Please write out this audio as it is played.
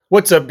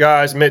What's up,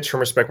 guys? Mitch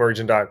from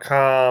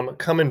RespectMortgaging.com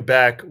coming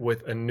back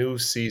with a new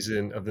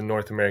season of the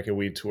North American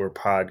Weed Tour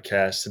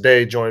podcast.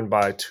 Today, joined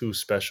by two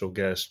special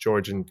guests,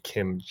 George and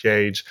Kim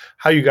Jage.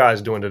 How you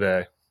guys doing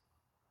today?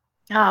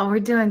 Oh,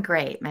 we're doing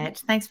great, Mitch.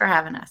 Thanks for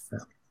having us.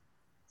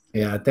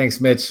 Yeah, thanks,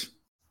 Mitch.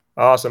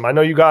 Awesome. I know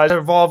you guys are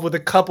involved with a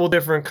couple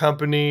different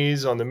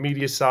companies on the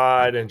media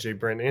side and J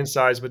Brand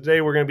Insights, but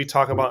today we're going to be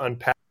talking about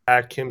Unpacked.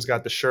 Kim's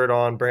got the shirt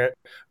on,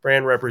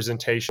 brand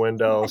representation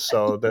window.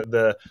 So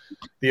the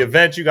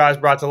event you guys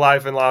brought to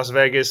life in Las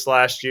Vegas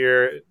last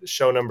year,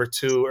 show number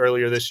 2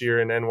 earlier this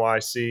year in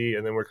NYC,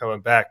 and then we're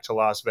coming back to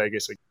Las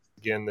Vegas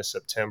again this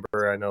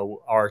September. I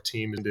know our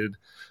team did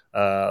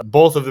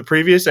both of the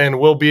previous and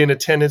will be in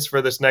attendance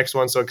for this next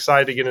one. So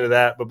excited to get into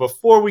that. But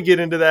before we get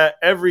into that,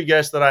 every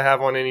guest that I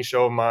have on any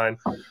show of mine,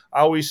 I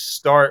always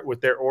start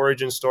with their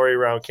origin story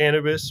around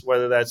cannabis,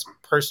 whether that's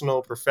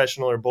personal,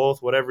 professional, or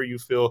both, whatever you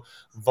feel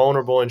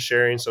vulnerable in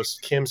sharing. So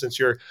Kim, since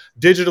you're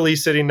digitally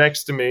sitting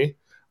next to me,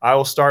 I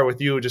will start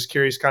with you. Just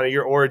curious kind of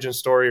your origin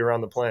story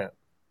around the plant.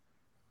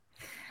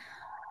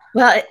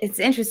 Well, it's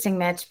interesting,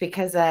 Mitch,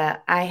 because I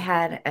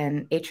had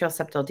an atrial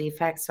septal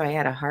defect. So I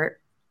had a heart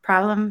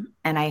problem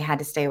and I had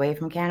to stay away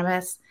from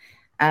cannabis.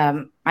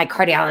 My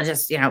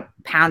cardiologist,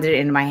 pounded it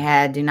into my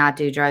head. Do not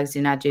do drugs,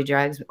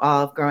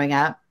 all of growing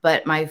up.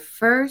 But my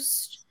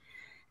first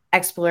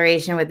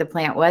exploration with the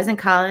plant was in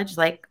college,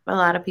 like a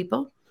lot of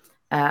people.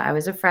 I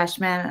was a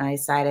freshman and I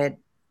decided,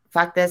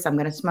 fuck this, I'm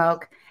going to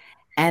smoke.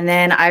 And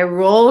then I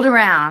rolled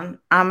around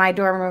on my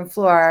dorm room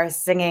floor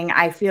singing,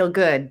 I Feel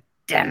Good.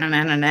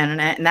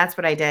 And that's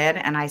what I did.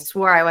 And I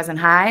swore I wasn't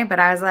high, but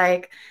I was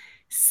like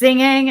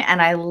singing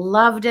and I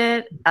loved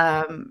it.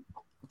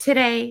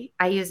 Today,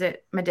 I use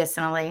it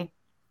medicinally.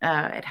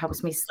 It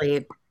helps me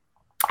sleep.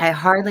 I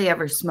hardly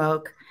ever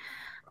smoke.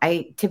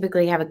 I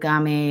typically have a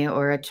gummy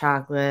or a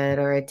chocolate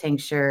or a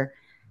tincture.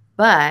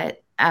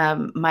 But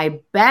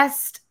my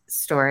best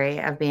story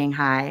of being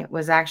high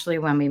was actually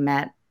when we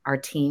met our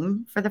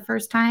team for the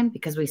first time,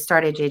 because we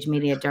started Jage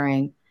Media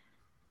during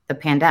the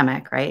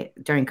pandemic, right?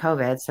 During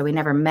COVID. So we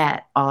never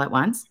met all at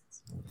once.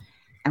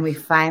 And we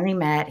finally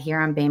met here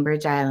on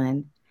Bainbridge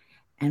Island,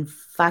 and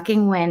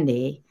fucking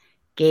Wendy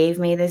gave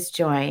me this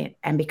joint.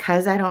 And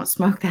because I don't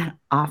smoke that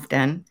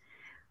often,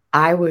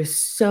 I was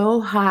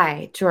so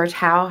high. George,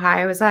 how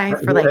high was I?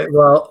 First of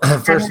all,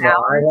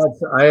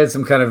 I had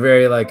some kind of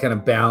very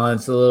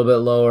balanced, a little bit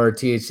lower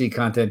THC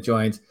content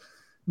joints.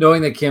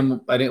 Knowing that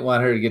Kim, I didn't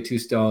want her to get too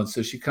stoned.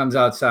 So she comes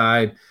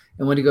outside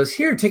and when he goes,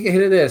 here, take a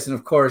hit of this. And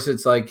of course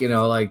it's like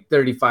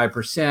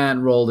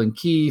 35% rolled in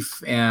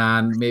keef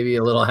and maybe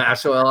a little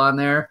hash oil on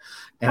there.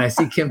 And I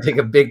see Kim take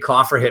a big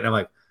coffer hit and I'm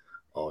like,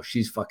 oh,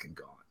 she's fucking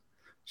gone.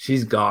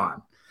 She's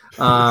gone.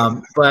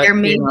 But there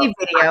may be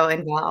video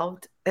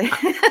involved.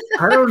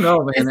 I don't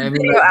know, man. I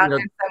mean, out there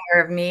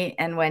somewhere of me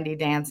and Wendy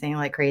dancing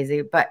like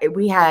crazy. But it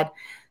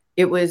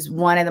was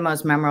one of the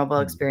most memorable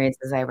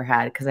experiences I ever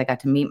had, because I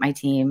got to meet my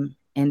team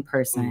in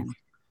person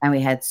and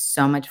we had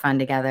so much fun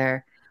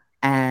together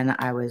and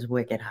I was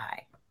wicked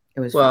high.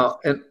 It was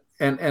fun.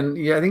 And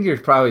yeah, I think you're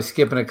probably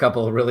skipping a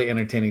couple of really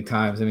entertaining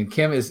times. I mean,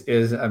 Kim is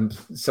I'm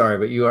sorry,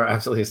 but you are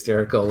absolutely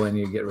hysterical when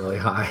you get really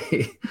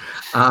high.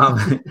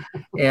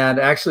 And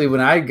actually, when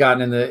I had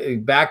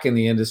gotten back in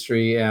the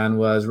industry and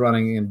was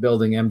running and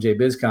building MJ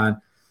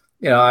BizCon,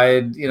 I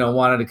had,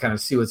 wanted to kind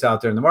of see what's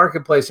out there in the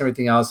marketplace and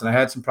everything else. And I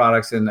had some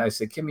products and I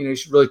said, Kim, you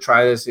should really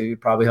try this. It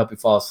would probably help you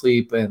fall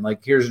asleep. And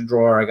here's a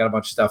drawer. I got a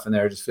bunch of stuff in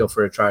there. Just feel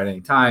free to try it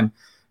anytime.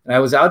 And I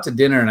was out to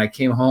dinner and I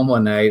came home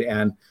one night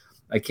and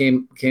I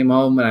came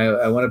home and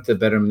I went up to the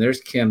bedroom and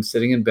there's Kim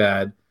sitting in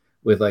bed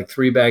with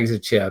 3 bags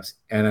of chips.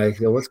 And I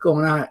go, what's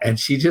going on? And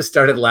she just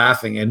started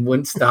laughing and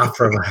wouldn't stop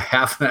for about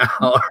half an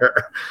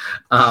hour.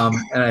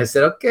 And I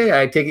said,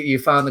 okay, I take it you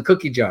found the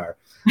cookie jar.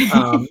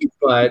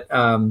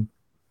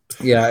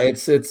 Yeah,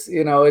 it's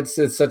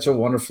such a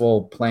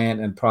wonderful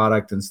plant and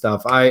product and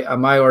stuff.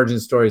 My origin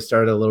story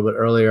started a little bit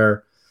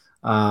earlier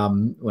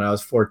when I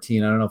was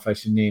 14. I don't know if I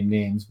should name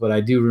names, but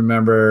I do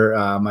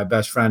remember my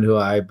best friend who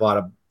I bought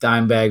a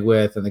dime bag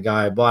with, and the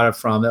guy I bought it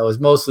from, that was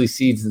mostly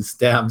seeds and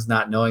stems,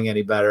 not knowing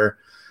any better.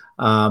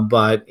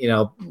 But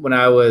when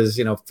I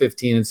was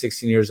 15 and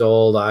 16 years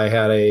old, I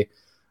had a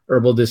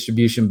herbal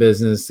distribution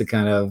business to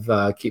kind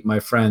of keep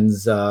my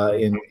friends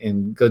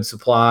in good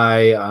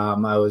supply.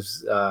 I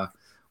was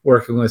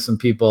working with some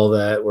people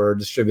that were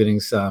distributing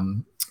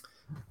some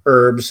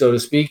herbs, so to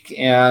speak.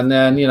 And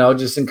then,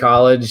 just in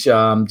college,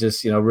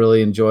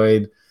 really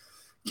enjoyed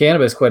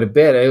cannabis quite a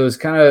bit. It was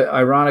kind of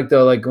ironic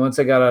though, once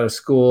I got out of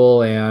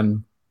school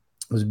and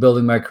was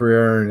building my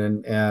career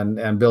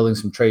and building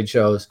some trade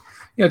shows,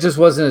 it just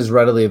wasn't as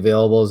readily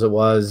available as it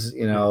was,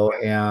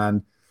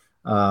 and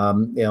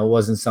it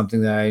wasn't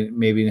something that I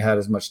maybe had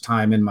as much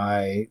time in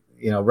my,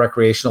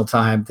 recreational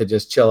time to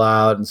just chill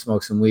out and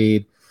smoke some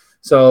weed.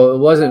 So it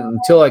wasn't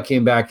until I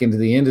came back into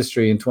the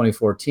industry in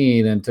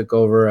 2014 and took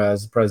over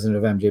as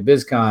president of MJ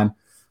BizCon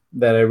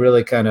that I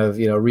really kind of,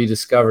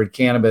 rediscovered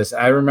cannabis.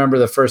 I remember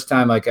the first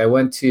time, I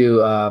went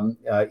to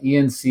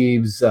Ian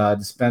Sieb's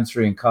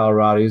dispensary in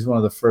Colorado. He was one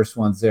of the first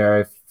ones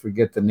there. I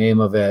forget the name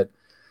of it,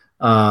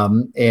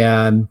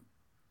 and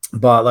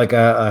bought like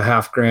a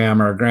half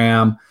gram or a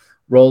gram,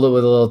 rolled it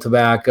with a little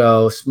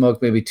tobacco,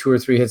 smoked maybe 2 or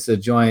 3 hits of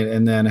the joint,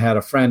 and then had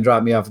a friend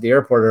drop me off at the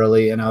airport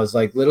early. And I was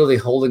like literally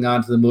holding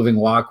on to the moving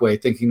walkway,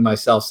 thinking to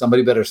myself,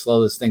 somebody better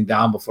slow this thing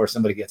down before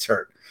somebody gets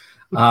hurt.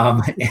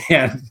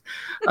 And,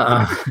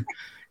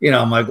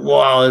 I'm like,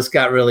 wow, this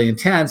got really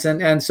intense.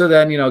 And so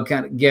then,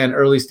 kind of, again,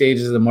 early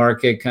stages of the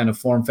market, kind of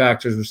form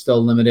factors were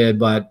still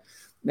limited,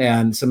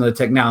 and some of the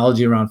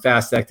technology around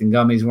fast acting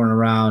gummies weren't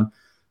around.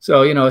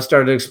 So, I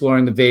started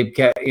exploring the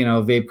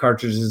vape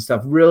cartridges and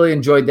stuff. Really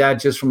enjoyed that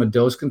just from a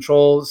dose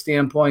control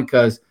standpoint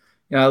because,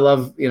 I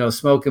love,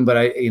 smoking, but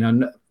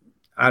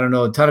I don't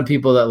know, a ton of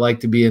people that like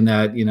to be in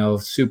that,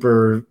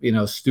 super,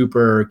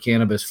 stupor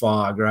cannabis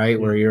fog, right?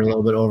 Where you're a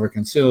little bit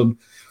overconsumed.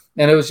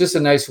 And it was just a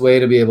nice way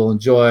to be able to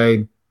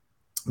enjoy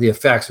the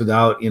effects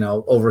without,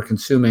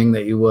 over-consuming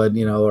that you would,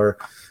 or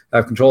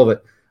have control of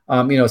it.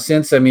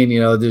 Since,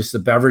 there's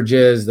the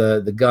beverages,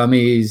 the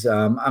gummies.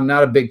 I'm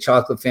not a big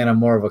chocolate fan. I'm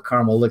more of a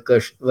caramel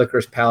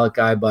licorice palate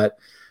guy, but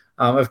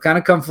I've kind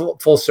of come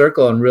full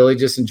circle and really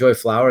just enjoy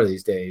flower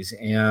these days.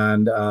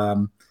 And I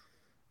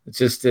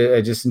just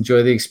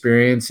enjoy the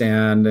experience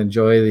and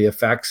enjoy the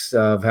effects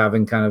of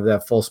having kind of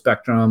that full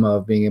spectrum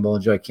of being able to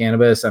enjoy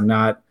cannabis. I'm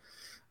not,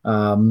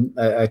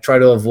 I try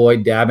to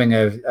avoid dabbing.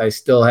 I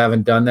still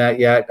haven't done that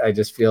yet. I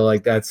just feel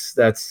like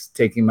that's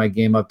taking my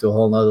game up to a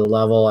whole nother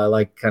level. I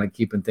like kind of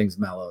keeping things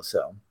mellow.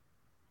 So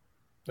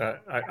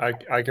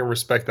I can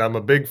respect that. I'm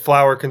a big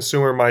flower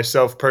consumer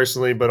myself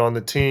personally, but on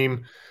the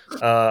team,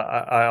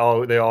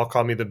 they all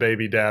call me the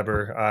baby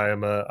dabber. I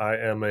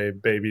am a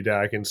baby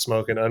dab. I can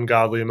smoke an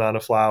ungodly amount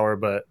of flower,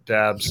 but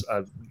dabs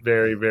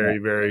very, very,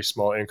 very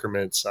small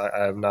increments.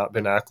 I have not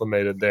been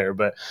acclimated there,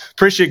 but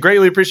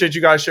greatly appreciate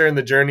you guys sharing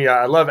the journey.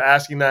 I love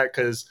asking that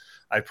because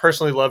I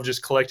personally love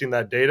just collecting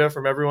that data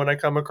from everyone I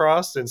come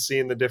across and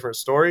seeing the different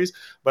stories.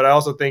 But I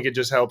also think it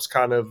just helps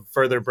kind of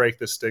further break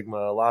the stigma.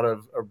 A lot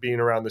of being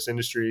around this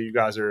industry, you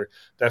guys are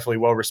definitely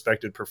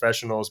well-respected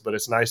professionals, but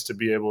it's nice to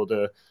be able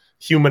to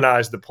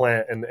humanize the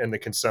plant and the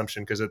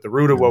consumption, because at the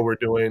root of what we're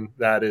doing,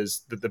 that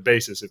is the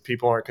basis. If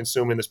people aren't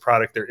consuming this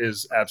product, there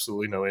is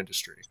absolutely no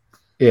industry.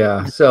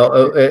 Yeah.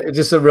 So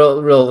just a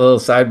real little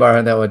sidebar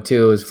on that one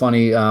too. It was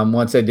funny.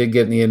 Once I did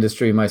get in the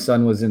industry, my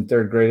son was in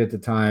 3rd grade at the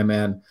time.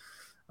 And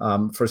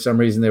for some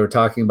reason they were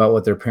talking about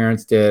what their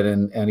parents did.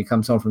 And he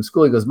comes home from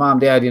school. He goes, Mom,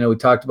 Dad, we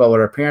talked about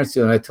what our parents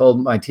do. And I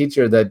told my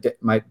teacher that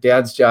my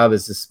dad's job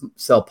is to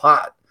sell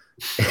pot.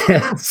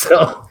 And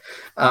so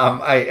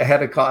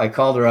I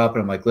called her up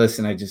and I'm like,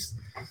 listen, I just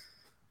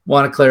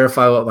want to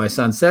clarify what my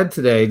son said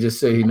today,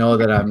 just so you know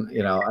that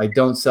I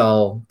don't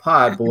sell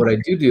pot, but what I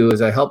do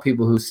is I help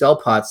people who sell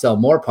pot sell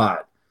more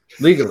pot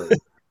legally.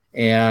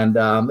 And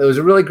it was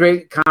a really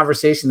great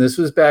conversation. This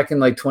was back in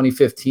like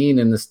 2015,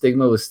 and the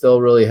stigma was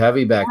still really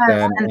heavy back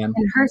then. And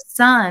her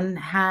son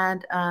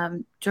had,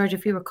 George,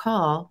 if you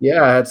recall,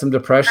 I had some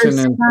depression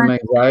and some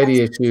anxiety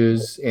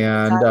issues,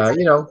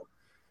 and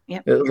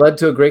Yep. It led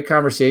to a great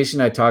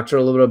conversation. I talked to her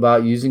a little bit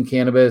about using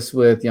cannabis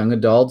with young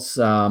adults,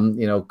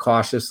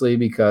 cautiously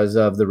because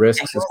of the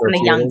risks. He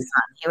wasn't a young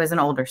son. He was an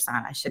older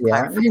son. I should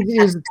clarify. He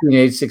was a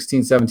teenage,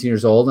 16, 17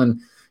 years old, and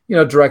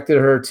directed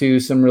her to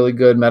some really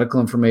good medical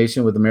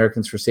information with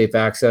Americans for Safe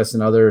Access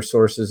and other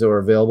sources that were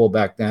available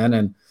back then,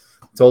 and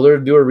told her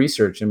to do her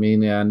research. And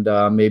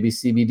maybe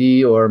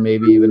CBD or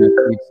maybe even a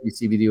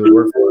CBD would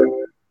work for her.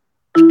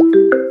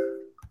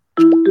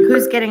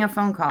 Who's getting a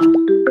phone call?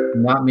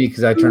 Not me,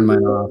 because I turned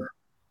mine off.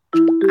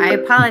 I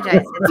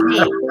apologize. It's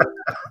me.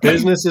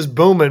 Business is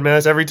booming, man.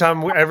 It's every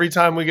time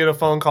we get a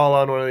phone call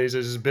on one of these,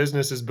 it's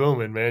business is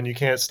booming, man. You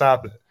can't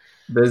stop it.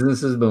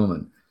 Business is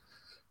booming.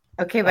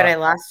 Okay, but I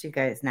lost you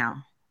guys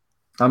now.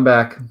 I'm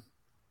back.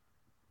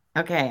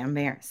 Okay, I'm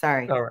there.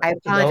 Sorry. All right. I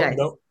apologize.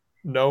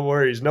 No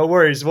worries.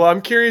 Well,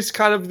 I'm curious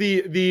kind of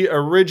the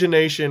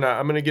origination.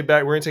 I'm going to get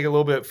back. We're going to take a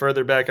little bit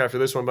further back after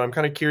this one, but I'm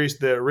kind of curious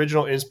the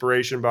original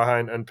inspiration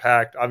behind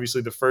Unpacked.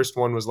 Obviously, the first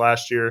one was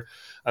last year.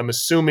 I'm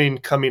assuming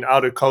coming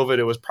out of COVID,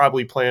 it was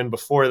probably planned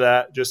before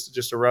that,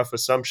 just a rough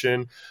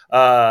assumption,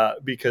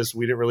 because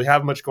we didn't really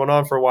have much going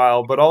on for a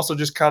while. But also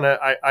just kind of,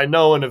 I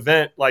know an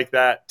event like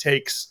that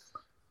takes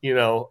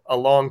a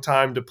long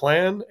time to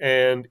plan.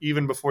 And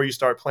even before you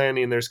start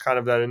planning, there's kind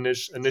of that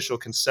initial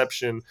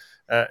conception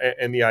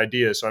and the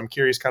idea. So I'm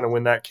curious kind of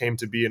when that came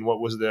to be and what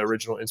was the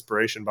original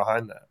inspiration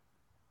behind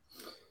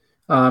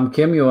that.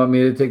 Kim, you want me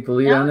to take the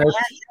lead on this?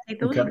 Yeah, take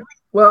the lead. Okay.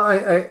 Well,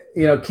 I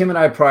Kim and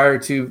I, prior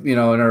to, in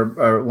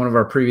our one of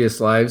our previous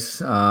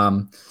lives,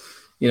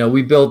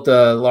 we built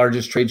the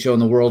largest trade show in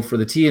the world for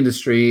the tea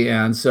industry.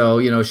 And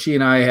so, she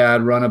and I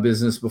had run a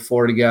business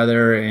before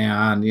together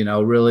and,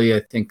 really, I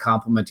think,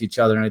 complement each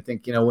other. And I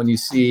think, when you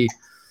see,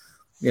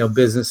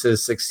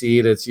 businesses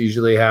succeed, it's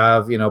usually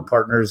have,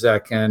 partners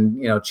that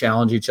can,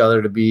 challenge each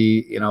other to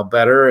be,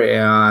 better,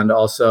 and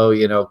also,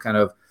 kind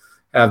of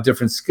have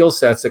different skill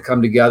sets that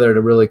come together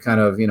to really kind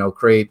of,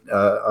 create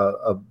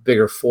a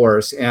bigger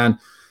force. And,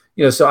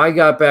 so I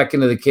got back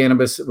into the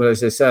cannabis,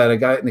 as I said, I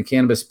got in the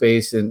cannabis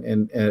space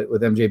and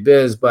with MJ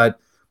Biz, but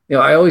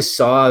I always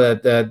saw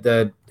that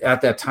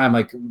at that time,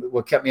 like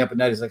what kept me up at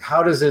night is like,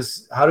 how does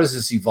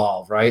this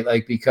evolve, right?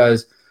 Like,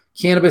 because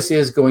cannabis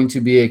is going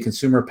to be a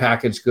consumer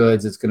packaged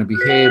goods. It's going to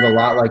behave a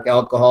lot like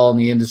alcohol in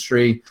the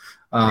industry.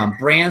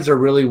 Brands are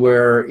really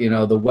where,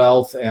 the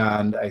wealth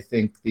and I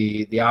think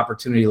the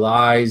opportunity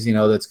lies.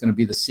 That's going to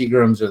be the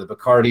Seagrams or the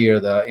Bacardi or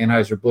the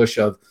Anheuser-Busch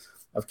of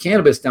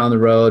cannabis down the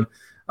road.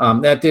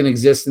 That didn't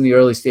exist in the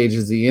early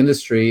stages of the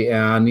industry.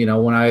 And,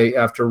 when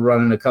after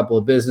running a couple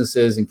of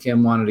businesses and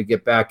Kim wanted to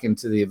get back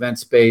into the event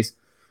space,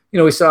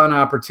 we saw an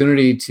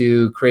opportunity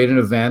to create an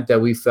event that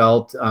we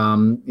felt,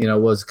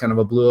 was kind of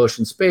a blue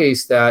ocean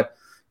space that,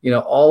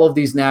 all of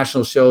these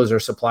national shows are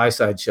supply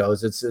side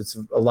shows. It's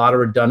a lot of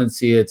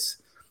redundancy. It's,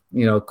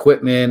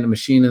 equipment, a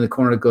machine in the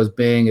corner that goes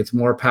bing. It's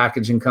more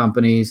packaging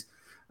companies.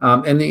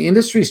 And the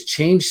industry's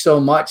changed so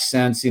much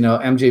since,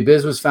 MJ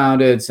Biz was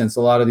founded, since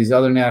a lot of these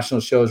other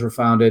national shows were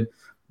founded,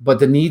 but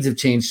the needs have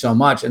changed so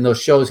much and those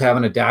shows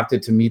haven't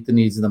adapted to meet the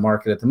needs of the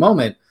market at the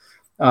moment.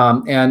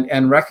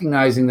 And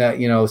recognizing that,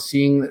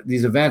 seeing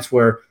these events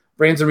where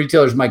brands and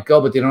retailers might go,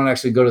 but they don't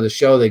actually go to the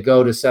show, they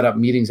go to set up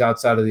meetings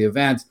outside of the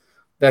event.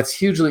 That's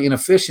hugely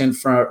inefficient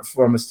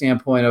from a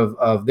standpoint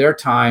of their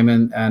time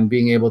and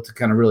being able to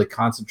kind of really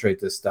concentrate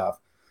this stuff.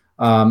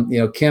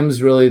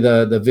 Kim's really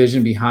the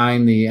vision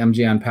behind the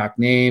MJ Unpacked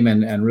name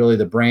and really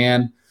the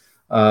brand.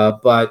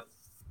 But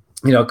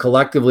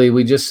collectively,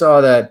 we just saw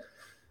that,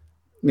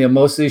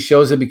 most of these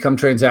shows have become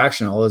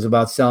transactional. It was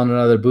about selling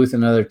another booth,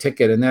 another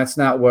ticket. And that's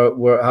not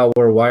how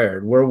we're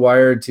wired. We're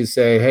wired to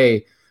say,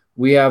 hey,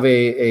 we have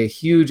a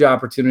huge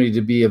opportunity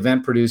to be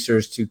event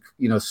producers to,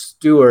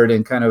 steward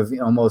and kind of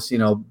almost,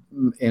 in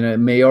a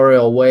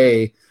mayoral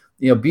way,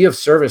 be of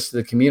service to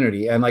the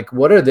community. And like,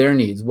 what are their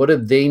needs? What do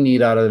they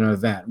need out of an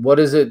event? What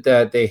is it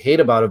that they hate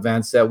about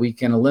events that we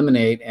can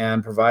eliminate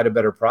and provide a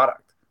better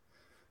product?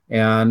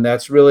 And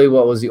that's really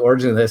what was the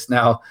origin of this.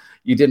 Now,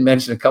 you did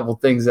mention a couple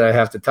of things that I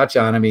have to touch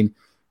on. I mean,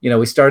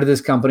 we started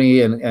this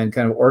company and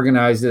kind of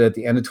organized it at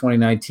the end of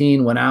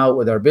 2019, went out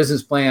with our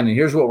business plan, and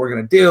here's what we're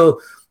going to do.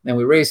 And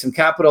we raised some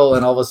capital,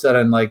 and all of a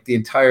sudden, like, the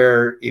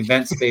entire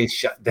event space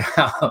shut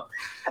down.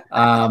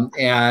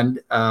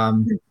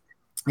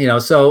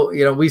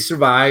 So, we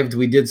survived.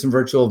 We did some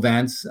virtual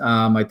events.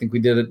 I think we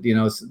did it,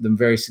 them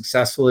very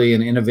successfully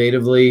and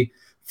innovatively,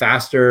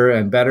 faster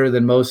and better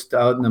than most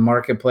out in the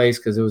marketplace,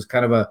 because it was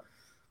kind of a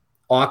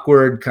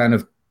awkward kind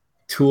of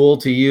tool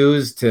to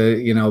use to,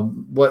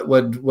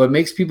 what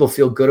makes people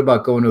feel good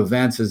about going to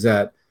events is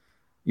that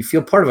you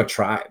feel part of a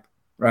tribe,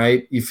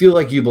 right? You feel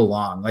like you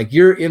belong, like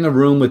you're in a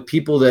room with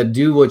people that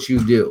do what you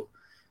do.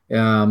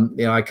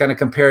 I kind of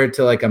compare it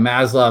to like a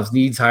Maslow's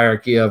needs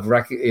hierarchy of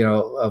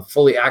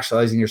fully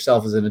actualizing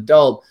yourself as an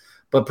adult,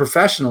 but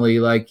professionally,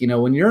 like,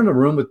 when you're in a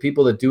room with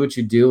people that do what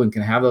you do and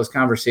can have those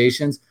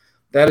conversations,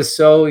 that is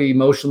so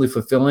emotionally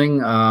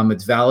fulfilling.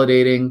 It's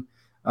validating,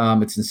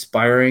 it's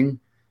inspiring.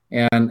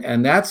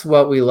 And that's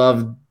what we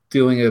love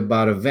doing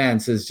about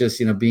events, is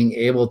just, being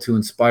able to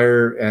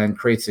inspire and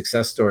create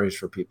success stories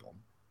for people.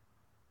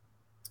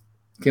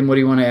 Kim, what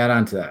do you want to add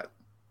on to that?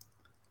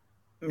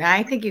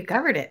 I think you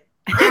covered it.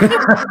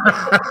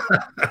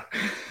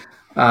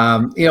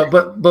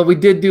 But we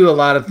did do a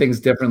lot of things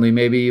differently.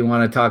 Maybe you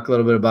want to talk a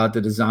little bit about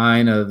the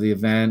design of the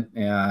event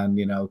and,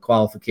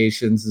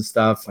 qualifications and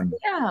stuff. And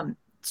yeah.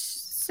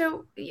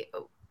 So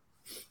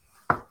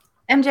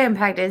MJ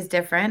Unpacked is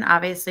different.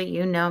 Obviously,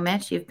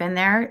 Mitch, you've been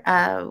there.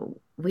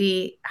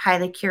 We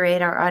highly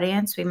curate our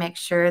audience. We make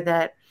sure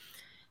that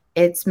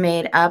it's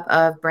made up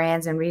of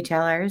brands and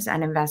retailers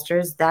and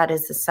investors. That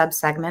is the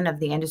subsegment of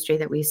the industry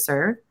that we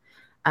serve.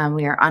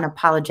 We are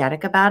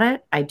unapologetic about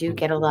it. I do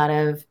get a lot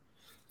of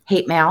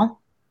hate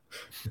mail.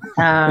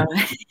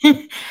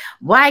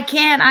 Why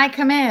can't I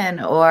come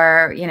in?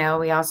 Or,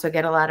 we also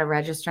get a lot of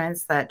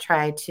registrants that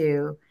try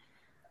to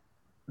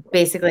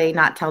basically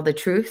not tell the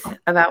truth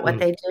about what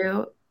they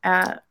do.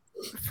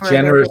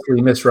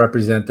 Generously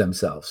misrepresent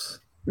themselves.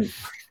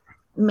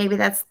 Maybe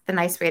that's the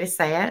nice way to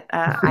say it.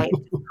 I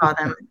call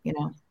them,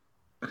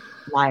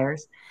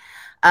 liars.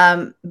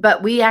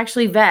 But we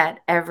actually vet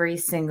every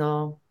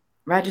single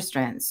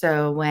registrant.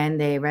 So when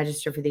they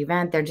register for the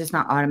event, they're just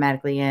not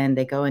automatically in.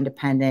 They go into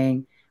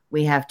pending.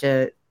 We have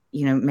to,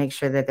 make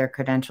sure that their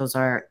credentials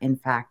are in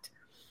fact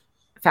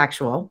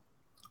factual.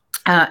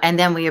 And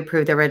then we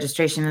approve their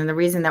registration. And the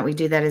reason that we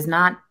do that is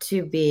not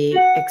to be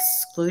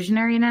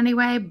exclusionary in any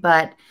way,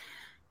 but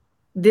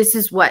this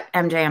is what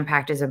MJ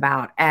Unpacked is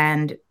about.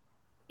 And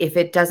if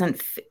it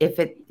doesn't,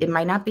 it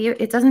might not be,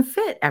 it doesn't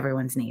fit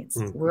everyone's needs.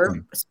 Mm-hmm.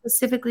 We're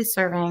specifically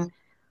serving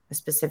a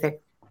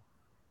specific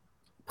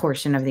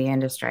portion of the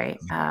industry.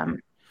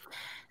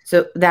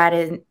 So that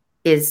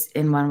is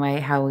in one way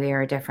how we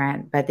are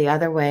different. But the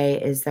other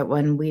way is that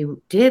when we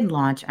did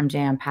launch MJ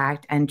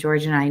Unpacked, and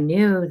George and I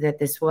knew that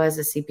this was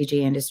a CPG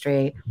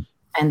industry,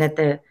 and that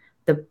the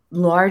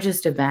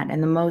largest event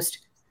and the most,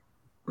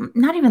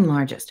 not even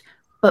largest,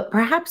 but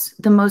perhaps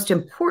the most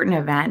important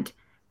event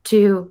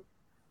to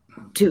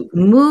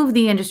move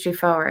the industry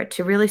forward,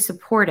 to really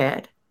support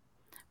it,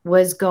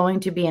 was going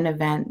to be an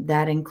event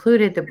that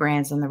included the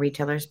brands and the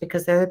retailers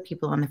because they're the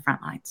people on the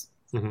front lines.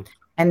 Mm-hmm.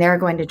 And they're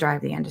going to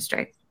drive the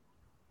industry.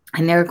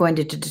 And they're going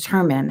to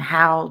determine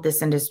how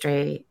this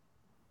industry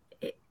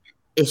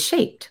is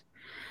shaped.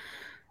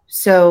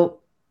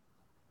 So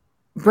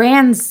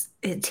brands,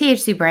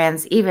 THC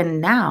brands, even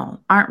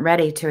now aren't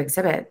ready to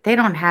exhibit. They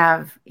don't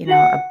have,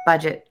 a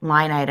budget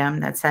line item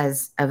that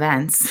says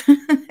events.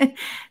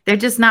 They're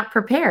just not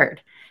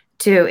prepared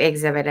to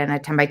exhibit in a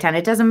 10 by 10.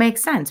 It doesn't make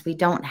sense. We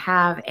don't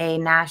have a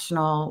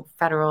national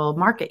federal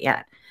market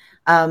yet.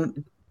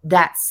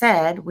 That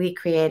said, we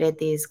created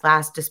these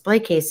glass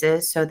display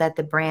cases so that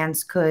the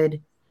brands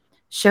could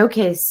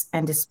showcase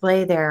and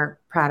display their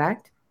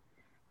product.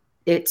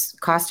 It's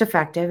cost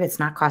effective. It's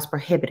not cost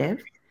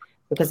prohibitive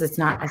because it's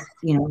not,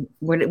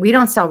 we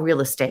don't sell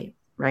real estate,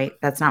 right?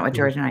 That's not what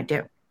George and I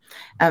do.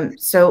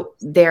 So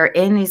they're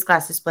in these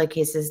glass display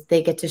cases.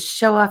 They get to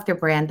show off their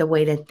brand the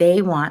way that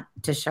they want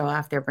to show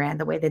off their brand,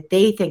 the way that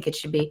they think it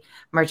should be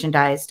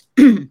merchandised.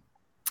 And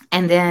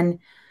then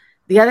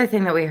the other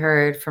thing that we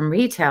heard from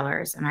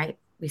retailers, and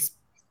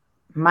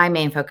my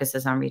main focus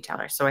is on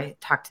retailers, so I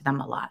talk to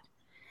them a lot.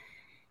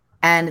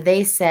 And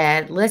they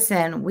said,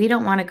 listen, we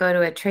don't want to go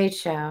to a trade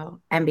show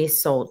and be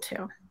sold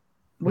to.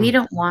 We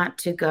don't want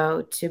to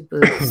go to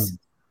booths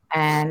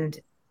and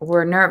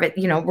we're nervous.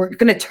 We're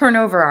going to turn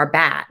over our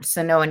badge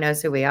so no one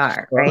knows who we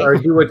are, right? Or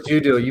do what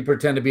you do. You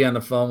pretend to be on the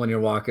phone when you're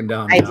walking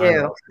down. I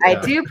do.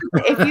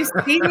 If you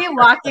see me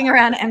walking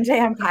around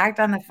MJ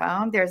Unpacked on the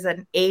phone, there's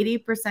an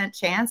 80%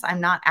 chance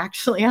I'm not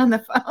actually on the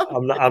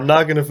phone. I'm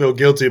not going to feel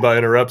guilty about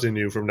interrupting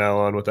you from now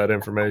on with that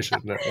information.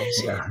 No,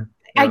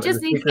 I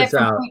just need to get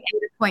from point A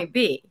to point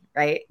B,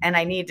 right? And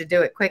I need to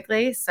do it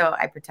quickly, so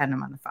I pretend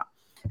I'm on the phone.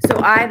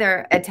 So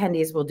either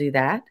attendees will do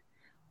that,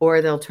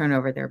 or they'll turn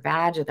over their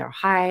badge or they'll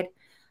hide.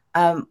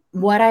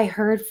 What I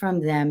heard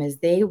from them is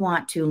they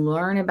want to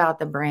learn about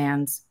the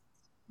brands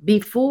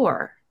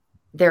before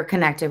they're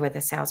connected with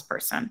a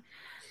salesperson.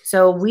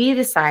 So we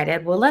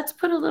decided, well, let's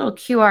put a little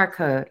QR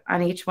code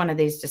on each one of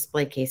these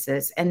display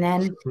cases, and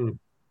then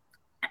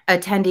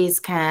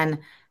attendees can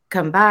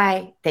come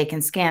by, they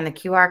can scan the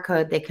QR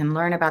code, they can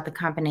learn about the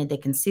company, they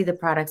can see the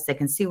products, they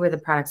can see where the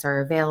products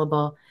are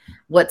available,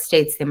 what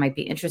states they might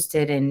be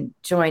interested in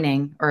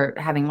joining or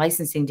having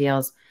licensing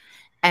deals.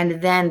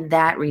 And then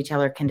that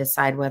retailer can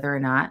decide whether or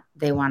not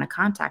they want to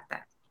contact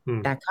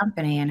that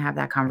company and have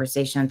that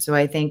conversation. So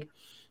I think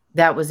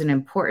that was an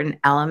important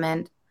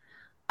element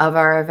of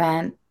our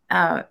event.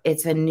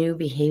 It's a new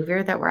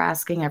behavior that we're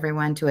asking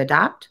everyone to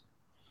adopt.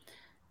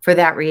 For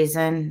that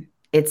reason,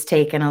 it's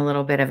taken a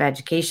little bit of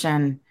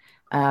education.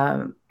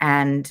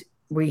 And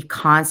we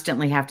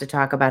constantly have to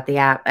talk about the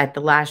app. At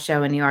the last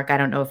show in New York, I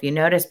don't know if you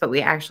noticed, but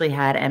we actually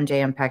had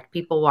MJ Unpacked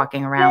people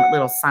walking around with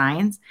little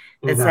signs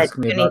that said,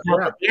 you need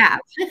help with the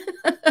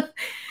app.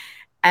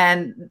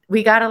 And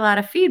we got a lot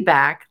of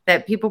feedback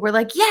that people were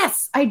like,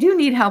 yes, I do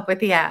need help with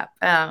the app.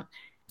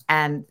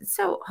 And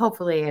so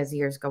hopefully as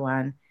years go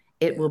on,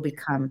 it will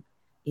become,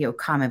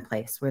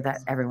 commonplace where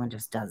that everyone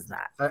just does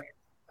that.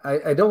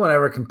 I don't want to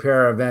ever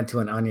compare our event to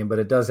an onion, but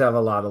it does have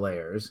a lot of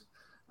layers.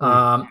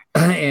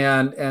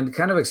 And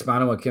kind of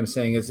expand on what Kim's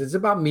saying is it's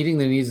about meeting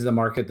the needs of the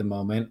market at the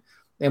moment.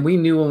 And we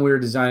knew when we were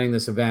designing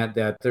this event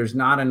that there's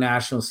not a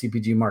national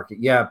CPG market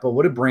yet, but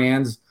what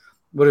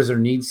is their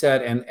need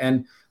set?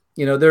 And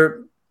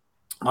they're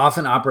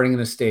often operating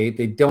in a state.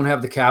 They don't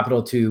have the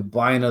capital to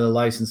buy another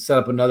license, set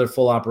up another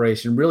full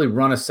operation, really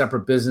run a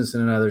separate business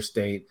in another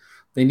state.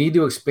 They need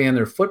to expand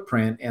their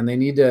footprint and they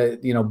need to,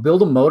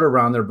 build a moat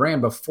around their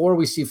brand before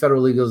we see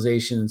federal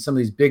legalization and some of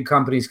these big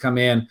companies come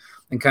in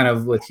and kind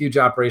of with huge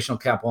operational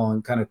capital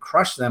and kind of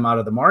crush them out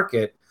of the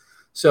market.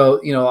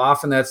 So,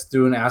 often that's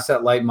through an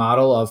asset light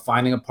model of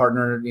finding a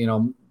partner.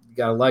 You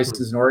got a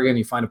license in Oregon,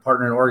 you find a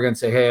partner in Oregon,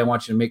 say, hey, I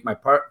want you to make my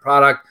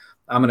product.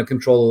 I'm going to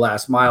control the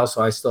last mile.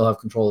 So I still have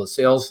control of the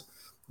sales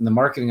and the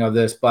marketing of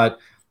this, but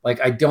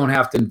I don't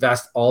have to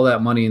invest all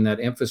that money in that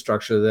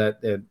infrastructure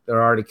that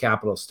they're already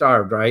capital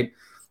starved. Right.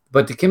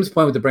 But to Kim's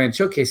point with the brand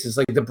showcases,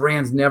 the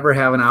brands never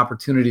have an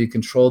opportunity to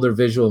control their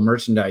visual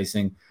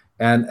merchandising.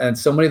 And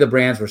so many of the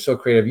brands were so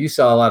creative. You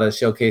saw a lot of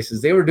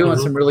showcases. They were doing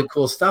some really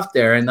cool stuff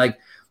there. And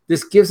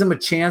this gives them a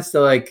chance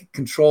to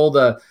control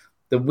the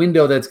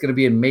window that's going to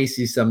be in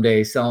Macy's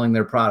someday selling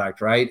their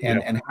product. Right.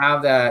 And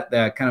have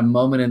that kind of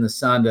moment in the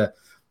sun to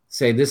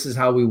say, this is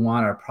how we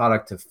want our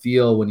product to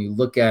feel when you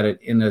look at it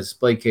in a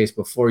display case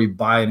before you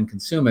buy it and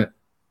consume it.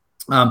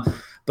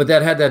 But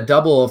that had that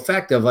double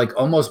effect of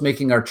almost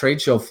making our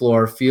trade show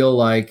floor feel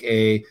like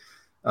a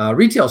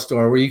retail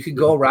store where you could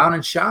go around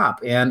and shop.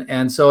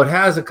 And so it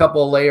has a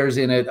couple of layers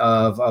in it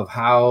of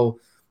how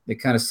it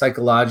kind of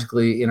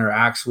psychologically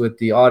interacts with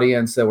the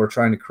audience that we're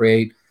trying to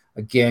create.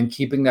 Again,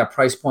 keeping that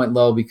price point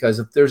low, because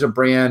if there's a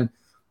brand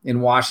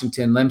in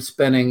Washington, them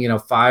spending,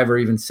 $5,000 or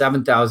even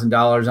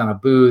 $7,000 on a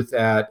booth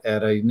at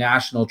a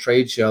national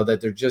trade show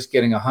that they're just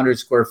getting 100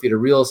 square feet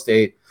of real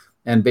estate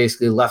and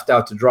basically left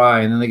out to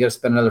dry. And then they got to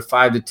spend another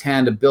 5 to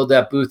 10 to build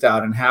that booth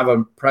out and have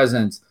a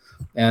presence.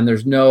 And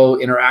there's no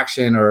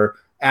interaction or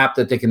app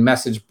that they can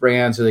message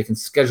brands, or they can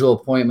schedule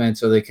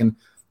appointments, or they can,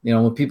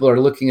 when people are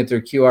looking at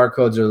their QR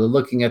codes or they're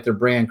looking at their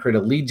brand, create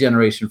a lead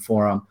generation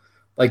for them.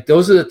 Like,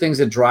 those are the things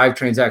that drive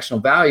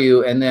transactional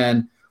value. And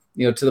then,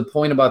 to the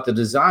point about the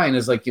design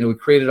is like, we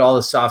created all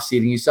the soft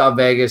seating. You saw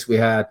Vegas, we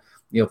had,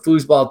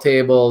 foosball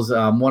tables.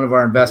 One of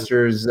our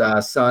investors'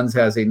 sons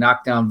has a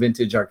knockdown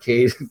vintage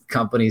arcade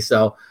company.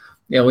 So,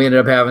 we ended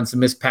up having some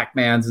Miss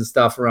Pac-Mans and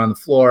stuff around the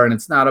floor. And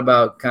it's not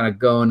about kind of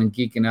going and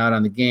geeking out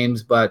on the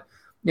games, but,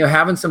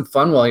 having some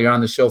fun while you're on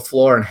the show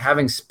floor and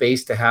having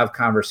space to have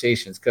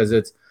conversations. Because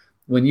it's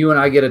when you and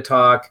I get to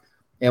talk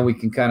and we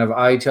can kind of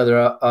eye each other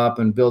up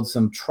and build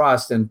some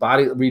trust and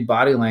read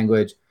body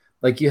language.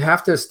 Like, you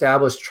have to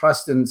establish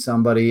trust in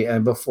somebody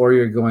and before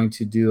you're going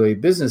to do a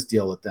business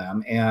deal with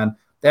them. And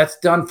that's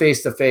done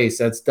face to face.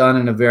 That's done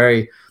in a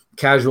very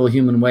casual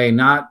human way,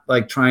 not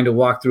like trying to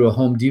walk through a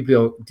Home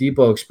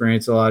Depot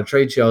experience at a lot of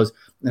trade shows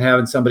and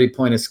having somebody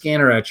point a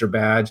scanner at your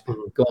badge,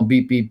 going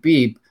beep, beep,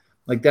 beep.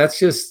 Like, that's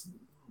just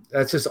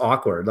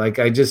awkward. Like,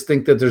 I just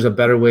think that there's a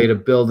better way to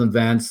build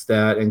events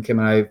and Kim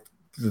and I,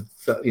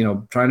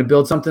 trying to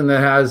build something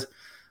that has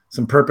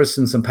some purpose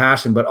and some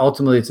passion, but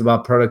ultimately it's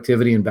about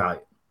productivity and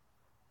value.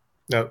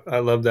 No, I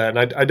love that.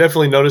 And I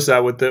definitely noticed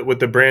that with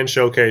the brand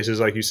showcases,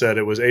 like you said,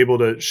 it was able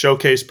to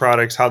showcase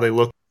products, how they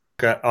look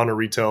on a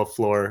retail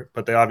floor,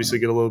 but they obviously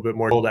get a little bit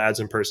more to add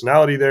some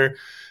personality there.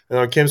 And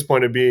on Kim's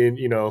point of being,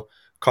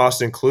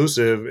 cost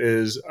inclusive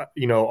is,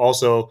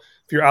 also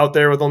if you're out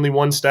there with only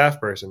one staff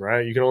person,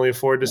 right, you can only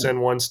afford to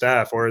send one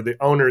staff, or the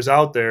owners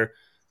out there,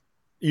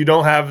 you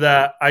don't have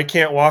that. I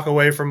can't walk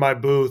away from my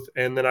booth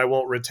and then I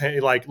won't retain,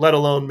 like, let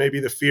alone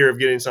maybe the fear of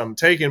getting something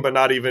taken, but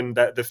not even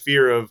that, the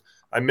fear of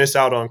I miss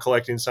out on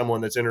collecting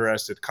someone that's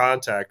interested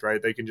contact,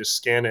 right? They can just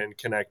scan it and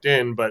connect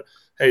in, but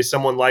hey,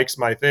 someone likes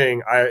my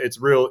thing. It's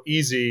real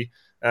easy.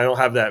 I don't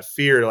have that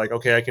fear. Like,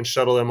 okay, I can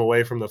shuttle them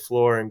away from the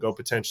floor and go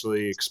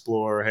potentially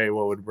explore, hey,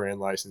 what would a brand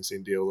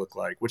licensing deal look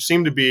like? Which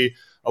seemed to be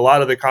a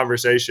lot of the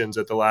conversations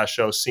at the last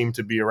show seemed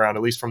to be around,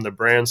 at least from the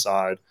brand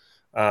side,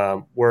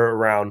 were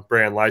around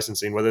brand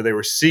licensing, whether they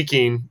were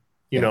seeking,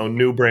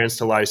 new brands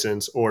to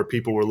license or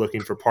people were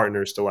looking for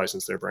partners to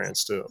license their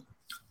brands too.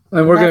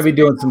 And we're going to be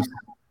doing some,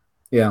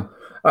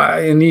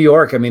 in New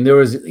York, I mean, there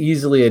was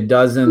easily a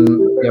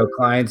dozen,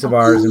 clients of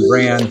ours and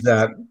brands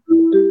that,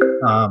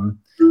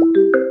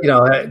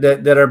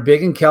 that are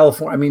big in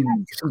California. I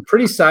mean, some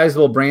pretty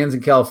sizable brands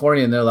in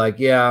California. And they're like,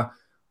 yeah,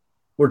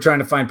 we're trying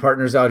to find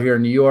partners out here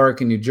in New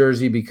York and New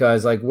Jersey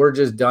because, like, we're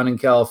just done in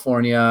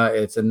California.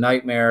 It's a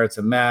nightmare. It's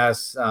a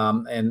mess.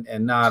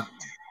 And not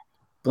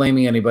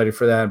blaming anybody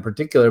for that in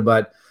particular,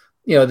 but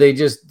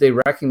they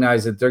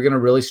recognize that they're going to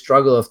really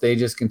struggle if they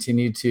just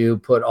continue to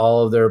put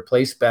all of their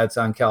place bets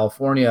on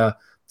California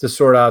to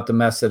sort out the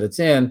mess that it's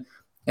in.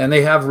 And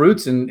they have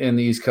roots in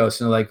the East Coast.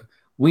 And they're like,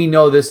 we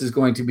know this is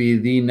going to be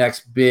the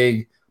next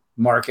big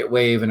market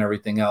wave and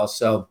everything else.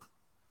 So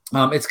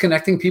it's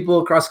connecting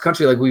people across the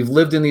country. Like, we've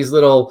lived in these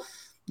little,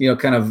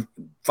 kind of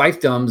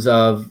fiefdoms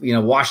of,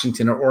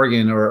 Washington or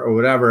Oregon or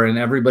whatever. And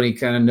everybody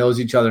kind of knows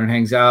each other and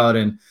hangs out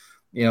and,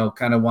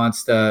 kind of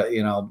wants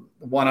to,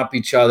 one up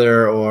each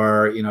other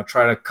or,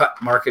 try to cut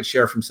market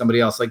share from somebody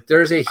else. Like,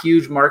 there's a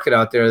huge market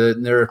out there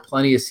and there are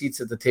plenty of seats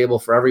at the table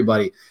for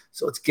everybody.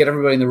 So let's get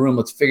everybody in the room.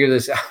 Let's figure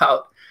this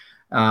out.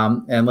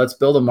 And let's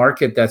build a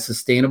market that's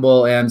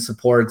sustainable and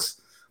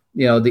supports,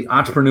 the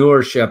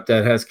entrepreneurship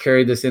that has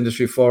carried this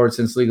industry forward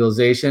since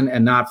legalization,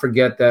 and not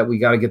forget that we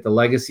got to get the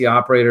legacy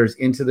operators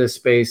into this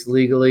space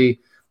legally.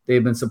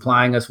 They've been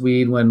supplying us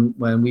weed when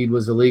weed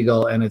was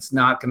illegal, and it's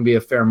not going to be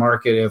a fair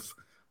market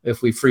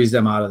if we freeze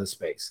them out of the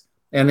space.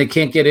 And they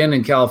can't get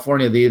in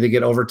California. They either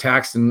get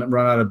overtaxed and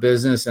run out of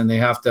business, and they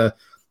have to,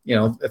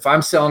 if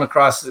I'm selling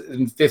across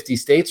in 50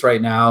 states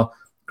right now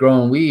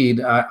growing weed,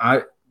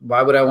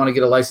 why would I want to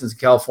get a license in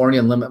California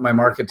and limit my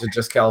market to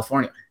just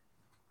California?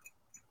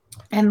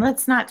 And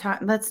let's not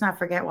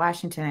forget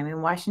Washington. I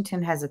mean,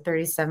 Washington has a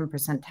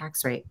 37%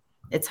 tax rate.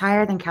 It's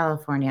higher than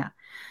California.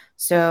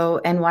 So,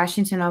 and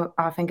Washington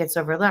often gets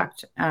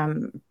overlooked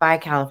by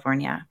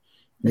California.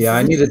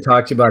 I need to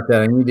talk to you about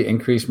that. I need to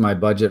increase my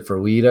budget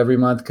for weed every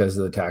month because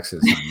of the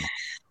taxes.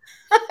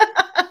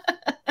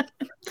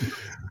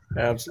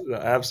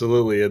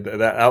 Absolutely.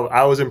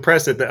 I was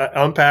impressed that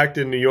the Unpacked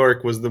in New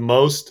York was the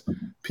most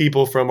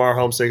people from our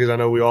home state, because I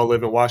know we all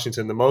live in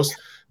Washington. The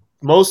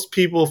most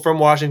people from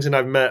Washington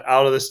I've met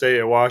out of the state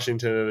of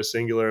Washington at a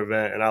singular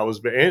event.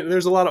 And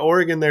there's a lot of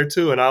Oregon there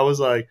too. And I was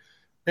like,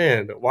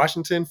 man,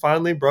 Washington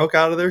finally broke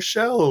out of their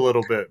shell a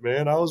little bit,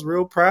 man. I was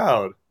real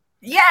proud.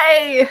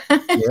 Yay!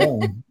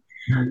 And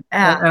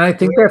I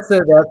think that's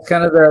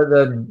kind of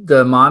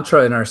the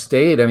mantra in our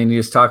state. I mean,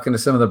 you're just talking to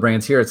some of the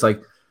brands here. It's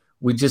like,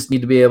 we just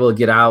need to be able to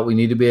get out. We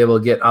need to be able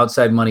to get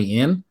outside money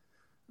in.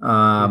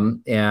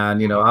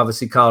 And,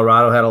 obviously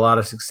Colorado had a lot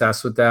of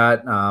success with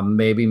that.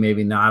 Maybe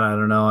not. I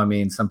don't know. I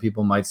mean, some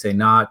people might say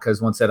not,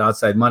 because once that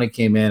outside money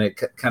came in, it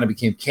kind of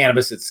became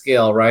cannabis at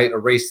scale, right? A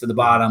race to the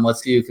bottom.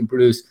 Let's see who can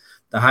produce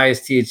the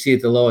highest THC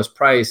at the lowest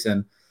price.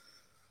 And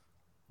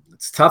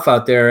it's tough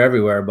out there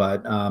everywhere,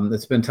 but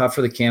it's been tough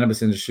for the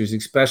cannabis industries,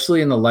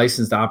 especially in the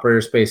licensed operator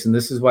space. And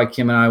this is why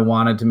Kim and I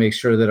wanted to make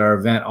sure that our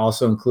event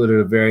also included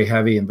a very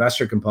heavy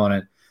investor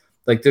component.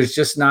 Like there's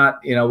just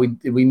not,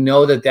 we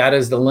know that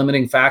is the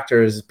limiting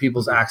factor is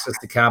people's access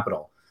to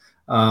capital.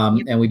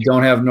 And we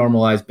don't have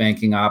normalized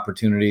banking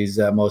opportunities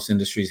that most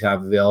industries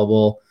have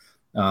available.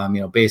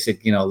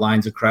 Basic,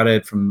 lines of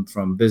credit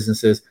from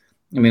businesses.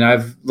 I mean,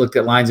 I've looked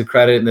at lines of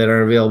credit that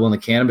are available in the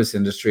cannabis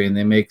industry, and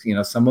they make,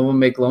 some of them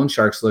make loan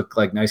sharks look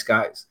like nice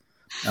guys.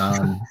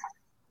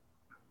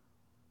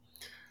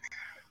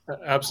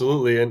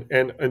 Absolutely.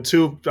 And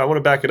two, I want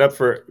to back it up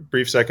for a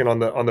brief second on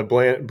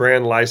the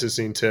brand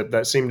licensing tip.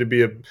 That seemed to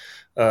be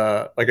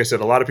like I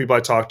said, a lot of people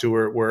I talked to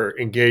were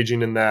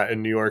engaging in that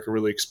in New York and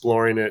really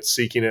exploring it,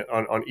 seeking it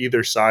on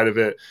either side of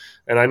it.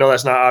 And I know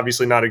that's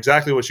obviously not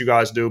exactly what you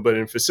guys do, but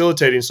in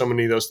facilitating so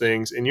many of those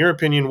things, in your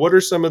opinion, what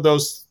are some of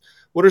those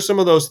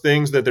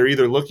things that they're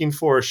either looking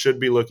for or should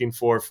be looking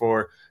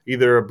for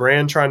either a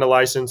brand trying to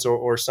license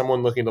or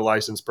someone looking to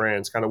license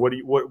brands? Kind of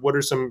what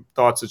are some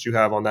thoughts that you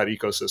have on that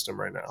ecosystem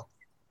right now?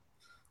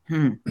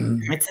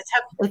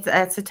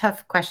 It's a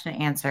tough question to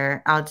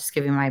answer. I'll just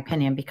give you my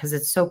opinion because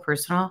it's so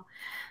personal.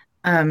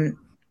 Mr.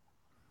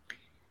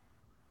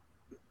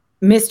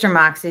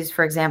 Moxie's,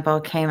 for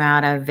example, came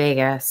out of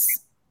Vegas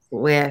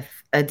with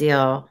a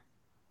deal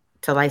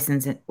to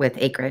license it with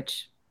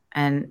acreage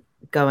and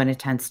go into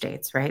 10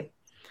 states, right?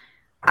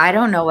 I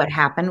don't know what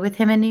happened with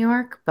him in New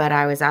York, but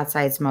I was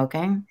outside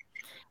smoking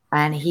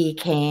and he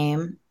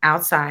came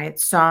outside,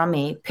 saw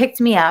me, picked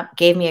me up,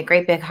 gave me a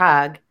great big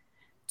hug,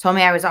 told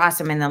me I was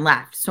awesome, and then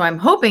left. So I'm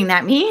hoping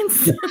that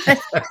means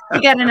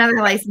he got another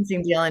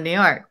licensing deal in New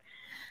York.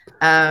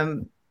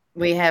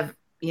 We have,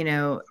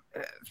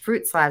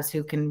 Fruit Slabs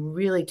who can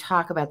really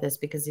talk about this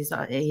because he's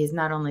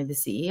not only the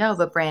CEO,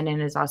 but Brandon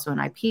is also an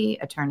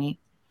IP attorney.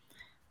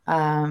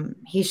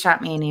 He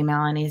shot me an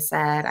email and he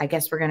said, I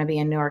guess we're going to be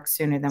in New York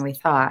sooner than we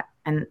thought.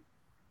 And,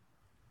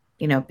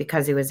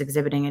 because he was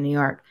exhibiting in New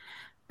York,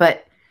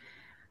 but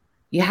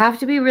you have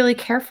to be really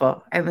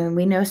careful. I mean,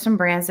 we know some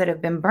brands that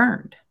have been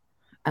burned,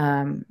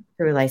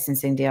 through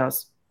licensing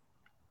deals.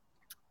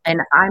 And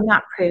I'm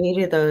not privy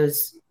to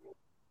those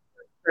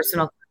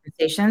personal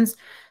conversations.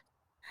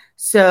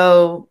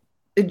 So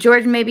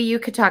George, maybe you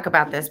could talk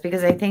about this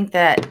because I think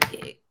that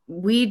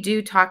we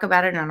do talk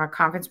about it in our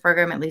conference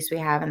program. At least we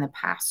have in the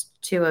past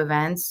 2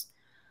 events.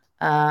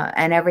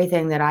 And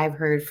everything that I've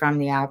heard from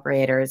the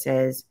operators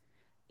is,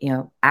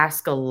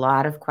 ask a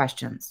lot of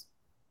questions.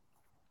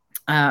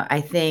 I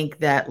think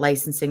that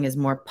licensing is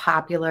more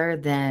popular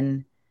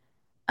than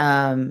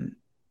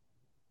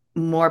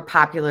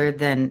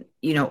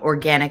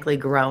organically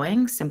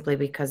growing simply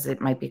because it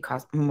might be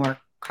more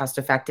cost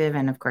effective.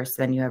 And of course,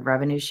 then you have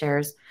revenue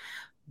shares.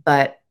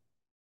 But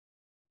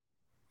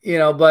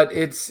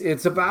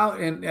it's about,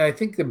 and I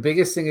think the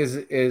biggest thing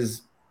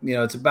is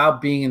it's about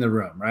being in the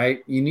room,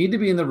 right? You need to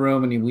be in the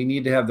room and we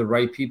need to have the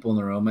right people in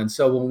the room. And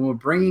so when we're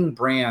bringing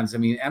brands, I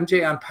mean,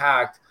 MJ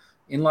Unpacked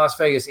in Las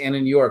Vegas and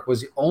in New York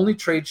was the only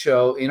trade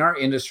show in our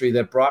industry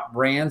that brought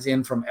brands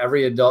in from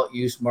every adult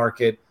use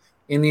market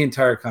in the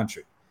entire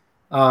country.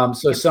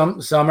 So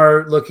some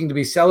are looking to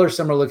be sellers,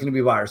 some are looking to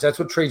be buyers. That's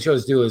what trade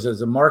shows do is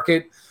as a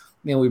market,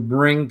 we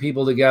bring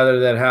people together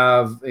that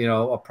have,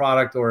 a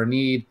product or a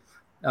need,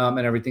 and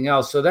everything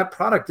else. So that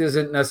product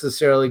isn't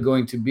necessarily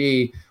going to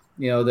be,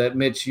 that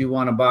Mitch, you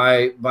want to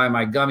buy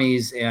my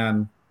gummies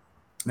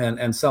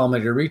and sell them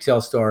at your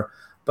retail store,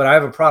 but I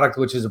have a product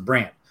which is a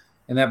brand.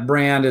 And that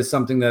brand is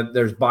something that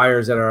there's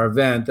buyers at our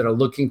event that are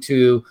looking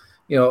to,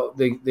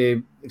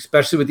 they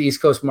especially with the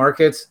East Coast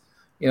markets,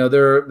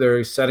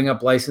 they're setting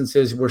up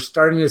licenses. We're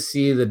starting to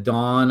see the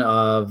dawn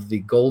of the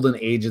golden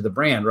age of the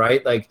brand,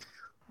 right? Like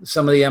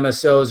some of the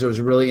MSOs, there was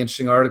a really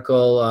interesting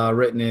article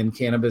written in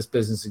Cannabis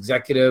Business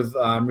Executive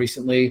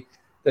recently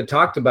that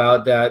talked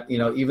about that,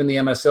 even the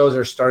MSOs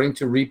are starting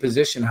to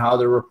reposition how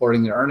they're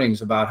reporting their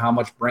earnings about how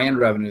much brand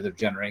revenue they're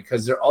generating,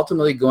 because they're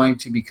ultimately going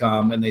to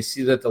become, and they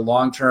see that the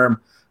long-term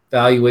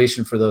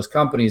valuation for those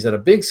companies at a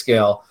big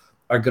scale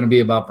are going to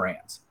be about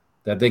brands.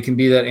 That they can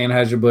be that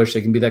Anheuser-Busch,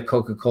 they can be that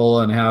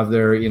Coca-Cola and have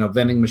their,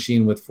 vending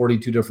machine with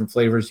 42 different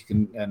flavors you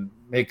can and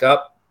make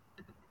up.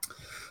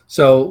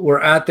 So we're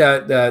at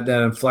that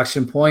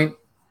inflection point.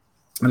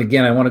 And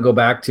again, I want to go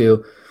back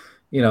to,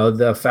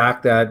 the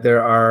fact that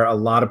there are a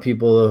lot of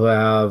people who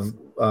have,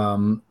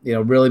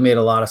 really made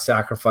a lot of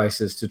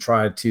sacrifices to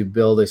try to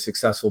build a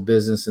successful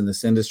business in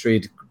this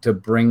industry, to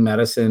bring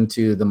medicine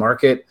to the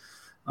market,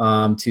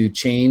 to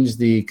change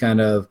the kind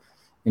of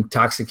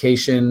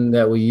intoxication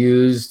that we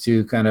use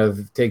to kind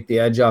of take the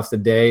edge off the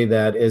day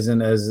that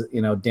isn't as,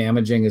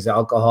 damaging as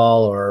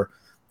alcohol or,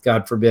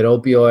 God forbid,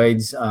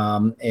 opioids,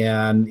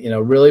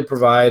 and, really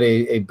provide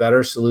a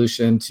better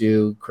solution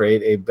to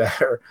create a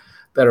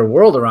better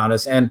world around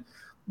us. And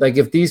like,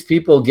 if these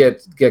people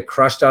get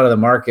crushed out of the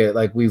market,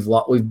 like we've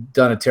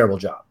done a terrible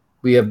job.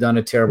 We have done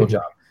a terrible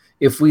job.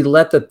 If we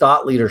let the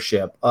thought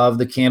leadership of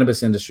the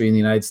cannabis industry in the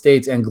United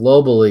States and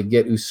globally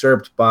get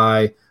usurped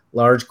by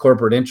large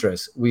corporate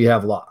interests, we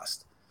have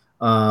lost.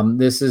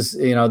 This is,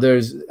 I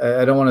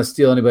don't want to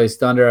steal anybody's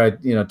thunder. I,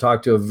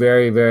 talked to a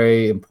very,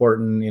 very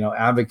important,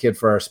 advocate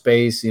for our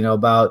space,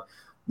 about,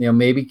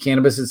 maybe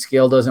cannabis at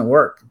scale doesn't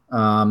work.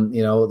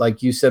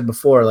 Like you said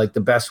before, like the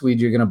best weed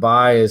you're going to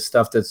buy is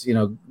stuff that's,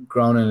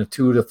 grown in a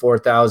 2,000 to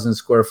 4,000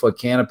 square foot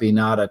canopy,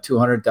 not a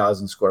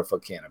 200,000 square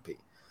foot canopy.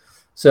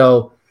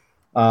 So,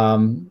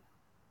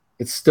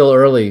 it's still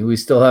early. We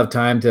still have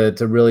time to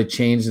really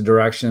change the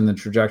direction and the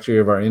trajectory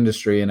of our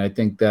industry. And I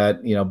think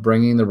that,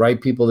 bringing the right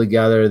people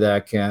together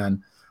that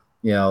can,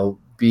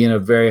 be in a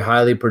very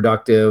highly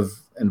productive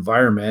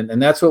environment.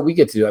 And that's what we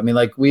get to do. I mean,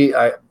 like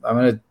I'm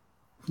going to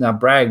not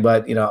brag,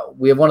 but,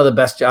 we have one of the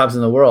best jobs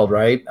in the world,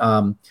 right?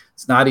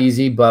 It's not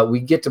easy, but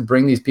we get to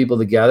bring these people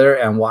together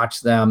and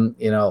watch them,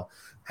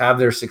 have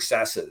their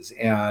successes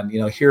and,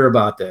 hear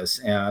about this.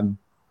 And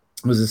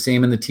it was the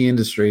same in the tea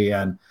industry.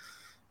 And,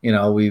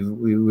 we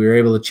were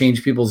able to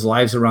change people's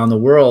lives around the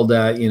world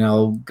that,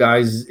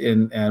 guys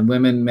and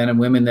women, men and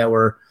women that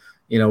were,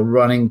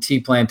 running tea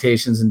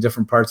plantations in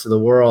different parts of the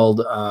world,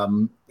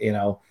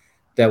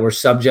 that were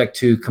subject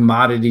to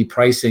commodity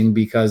pricing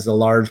because the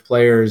large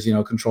players,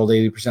 controlled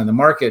 80% of the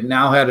market,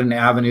 now had an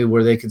avenue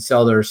where they could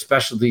sell their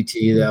specialty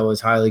tea that was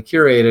highly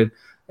curated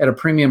at a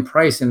premium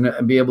price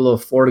and be able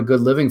to afford a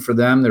good living for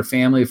them, their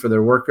family, for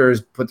their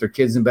workers, put their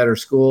kids in better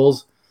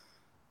schools,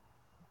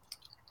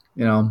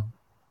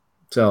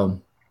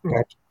 So.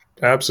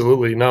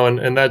 Absolutely. No.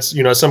 And that's,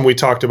 something we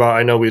talked about.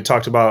 I know we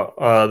talked about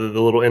the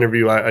little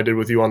interview I did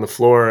with you on the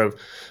floor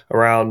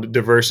around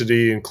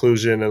diversity,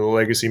 inclusion, and the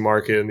legacy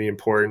market and the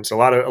importance. A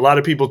lot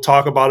of people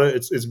talk about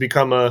it. It's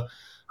become a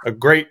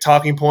great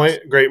talking point,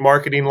 great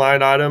marketing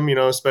line item,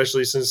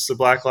 especially since the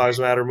Black Lives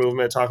Matter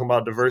movement. Talking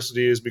about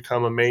diversity has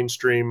become a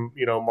mainstream,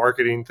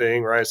 marketing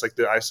thing, right? It's like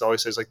I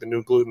always say, it's like the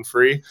new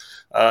gluten-free.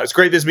 It's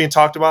great this being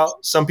talked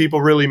about. Some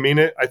people really mean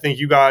it. I think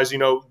you guys,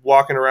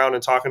 walking around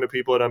and talking to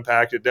people at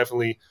Unpacked, it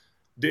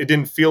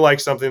didn't feel like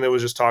something that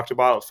was just talked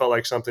about. It felt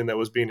like something that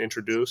was being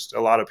introduced.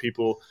 A lot of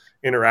people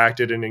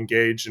interacted and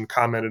engaged and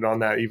commented on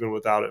that even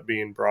without it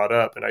being brought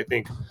up. And I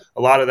think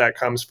a lot of that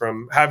comes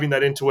from having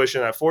that intuition,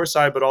 that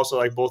foresight, but also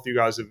like both you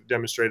guys have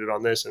demonstrated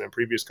on this and in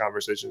previous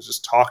conversations,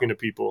 just talking to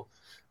people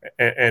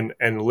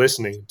and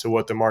listening to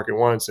what the market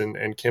wants.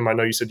 And Kim, I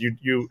know you said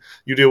you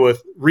deal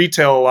with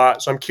retail a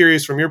lot. So I'm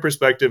curious from your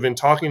perspective in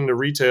talking to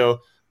retail,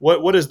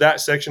 what does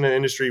that section of the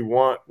industry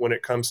want when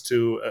it comes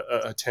to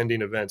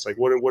attending events? Like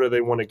what do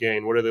they want to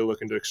gain? What are they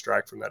looking to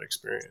extract from that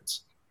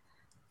experience?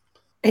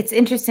 It's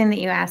interesting that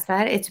you asked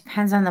that. It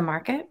depends on the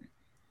market.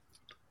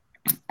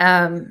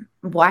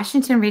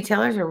 Washington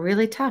retailers are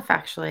really tough,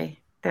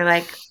 actually. They're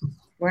like,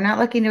 we're not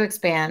looking to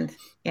expand.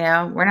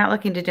 We're not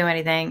looking to do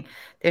anything.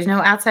 There's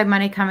no outside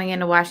money coming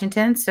into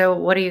Washington. So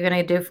what are you going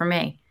to do for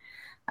me?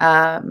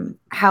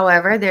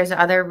 However, there's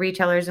other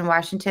retailers in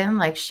Washington,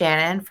 like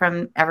Shannon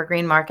from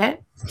Evergreen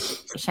Market.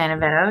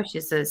 Shannon Veto,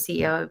 she's the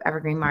CEO of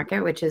Evergreen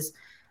Market, which is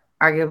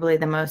arguably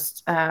the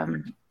most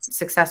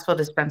successful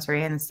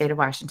dispensary in the state of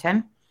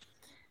Washington.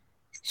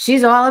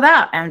 She's all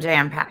about MJ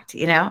Unpacked,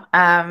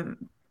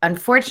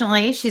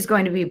 Unfortunately, she's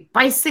going to be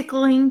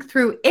bicycling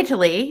through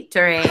Italy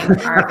during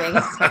our big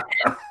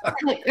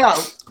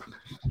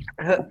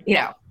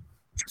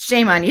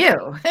shame on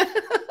you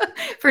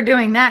for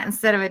doing that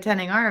instead of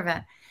attending our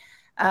event.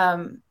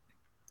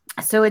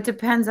 So it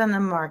depends on the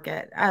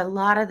market. A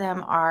lot of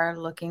them are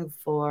looking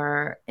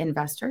for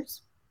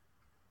investors.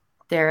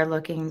 They're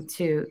looking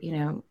to,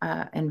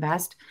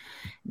 invest.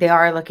 They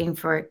are looking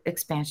for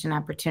expansion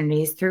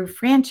opportunities through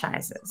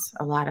franchises.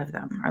 A lot of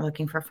them are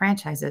looking for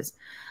franchises.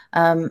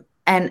 And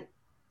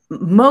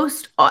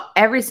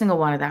every single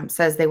one of them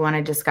says they want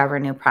to discover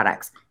new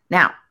products.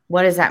 Now,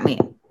 what does that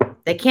mean?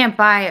 They can't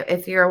buy,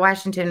 if you're a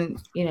Washington,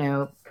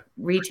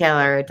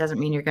 retailer, it doesn't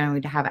mean you're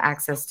going to have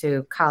access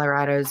to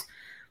Colorado's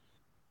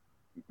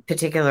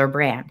particular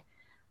brand.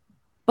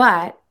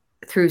 But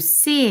through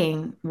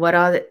seeing what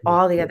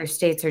all the other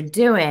states are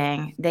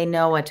doing, they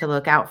know what to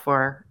look out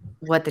for,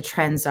 what the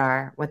trends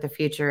are, what the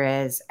future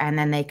is, and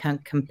then they can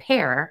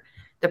compare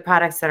the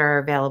products that are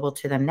available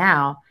to them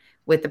now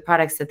with the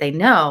products that they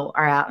know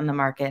are out in the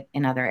market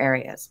in other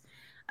areas.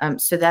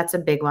 So that's a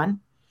big one.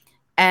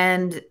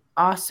 And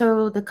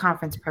also the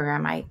conference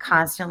program. I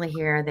constantly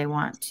hear they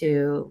want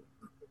to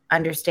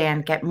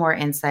understand, get more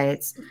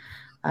insights.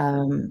 They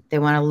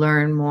want to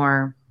learn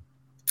more.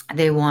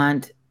 They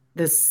want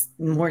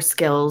more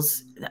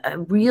skills,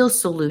 real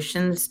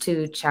solutions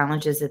to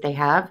challenges that they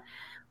have,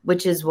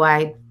 which is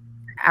why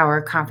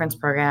our conference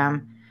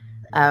program,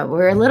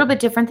 we're a little bit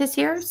different this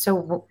year.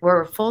 So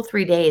we're a full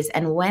 3 days,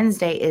 and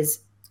Wednesday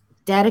is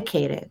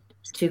dedicated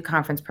to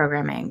conference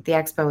programming. The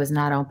expo is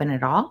not open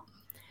at all.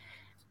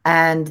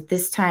 And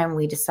this time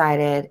we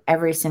decided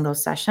every single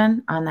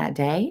session on that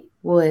day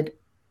would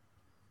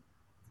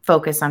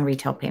focus on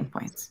retail pain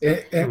points.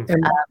 And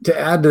to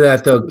add to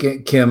that, though,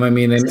 Kim,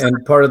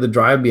 and part of the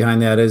drive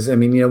behind that is,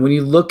 when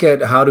you look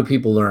at how do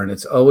people learn,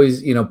 it's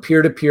always,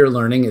 peer-to-peer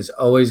learning is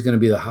always going to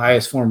be the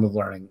highest form of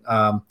learning.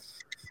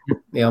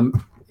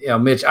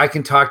 Mitch, I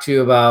can talk to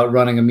you about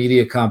running a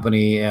media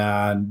company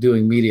and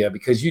doing media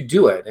because you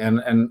do it,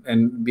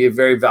 and be a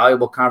very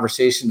valuable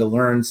conversation to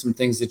learn some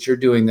things that you're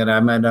doing that I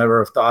might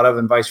never have thought of,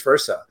 and vice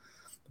versa.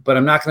 But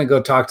I'm not going to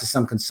go talk to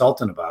some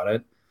consultant about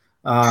it,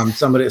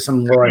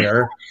 some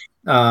lawyer,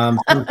 some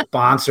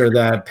sponsor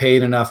that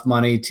paid enough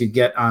money to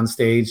get on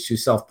stage to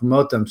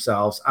self-promote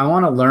themselves. I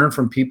want to learn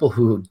from people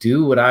who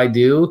do what I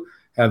do,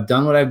 have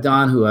done what I've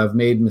done, who have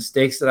made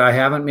mistakes that I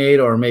haven't made,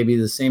 or maybe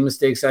the same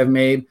mistakes I've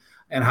made,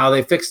 and how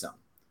they fix them.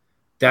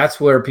 That's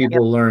where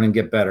people learn and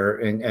get better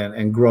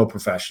and grow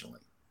professionally.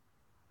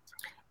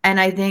 And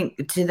I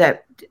think to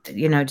that,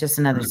 just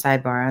another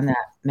sidebar on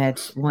that,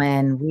 Mitch,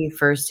 when we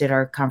first did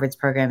our conference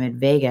program in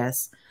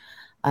Vegas,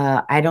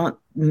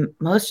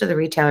 most of the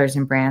retailers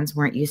and brands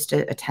weren't used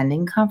to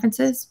attending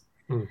conferences.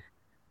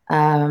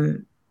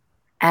 And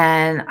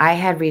I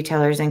had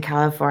retailers in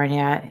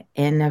California,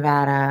 in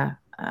Nevada,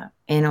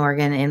 in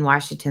Oregon, in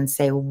Washington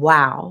say,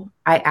 wow,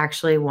 I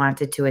actually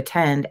wanted to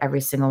attend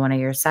every single one of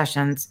your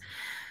sessions.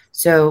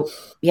 So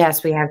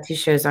yes, we have 2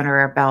 shows under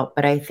our belt,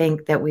 but I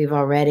think that we've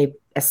already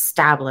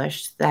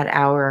established that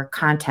our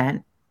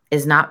content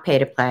is not pay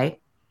to play.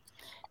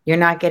 You're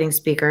not getting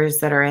speakers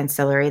that are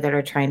ancillary, that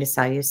are trying to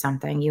sell you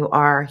something. You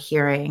are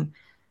hearing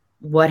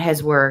what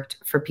has worked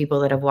for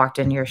people that have walked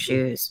in your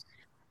shoes.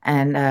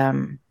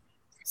 And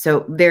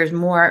so there's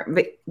more.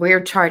 We're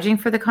charging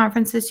for the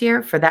conference this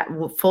year, for that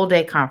full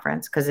day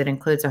conference, because it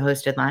includes a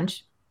hosted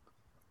lunch.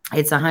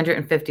 It's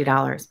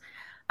 $150.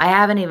 I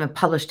haven't even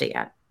published it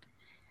yet.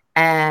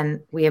 And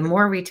we have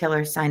more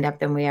retailers signed up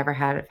than we ever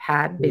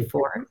had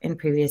before in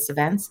previous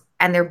events.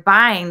 And they're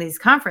buying these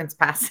conference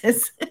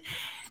passes.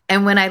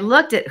 And when I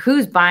looked at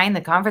who's buying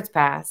the conference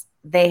pass,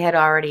 they had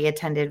already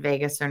attended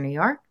Vegas or New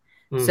York.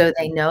 So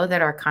they know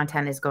that our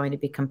content is going to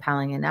be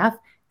compelling enough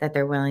that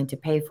they're willing to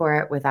pay for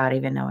it without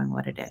even knowing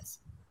what it is.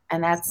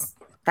 And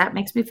that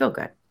makes me feel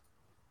good.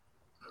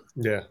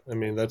 Yeah. I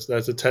mean, that's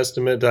a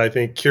testament to, I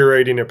think,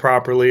 curating it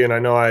properly. And I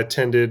know I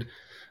attended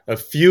a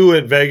few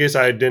at Vegas.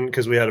 I didn't,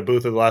 because we had a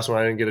booth at the last one.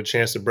 I didn't get a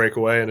chance to break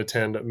away and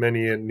attend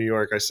many in New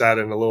York. I sat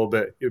in a little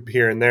bit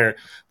here and there,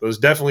 but it was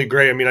definitely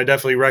great. I mean, I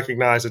definitely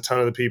recognize a ton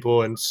of the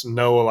people and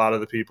know a lot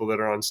of the people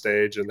that are on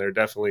stage, and they're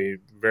definitely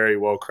very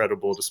well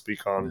credible to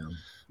speak on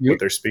what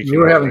they're speaking. You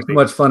were having too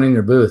much fun in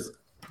your booth.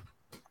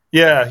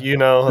 Yeah,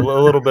 a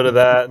little bit of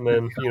that, and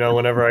then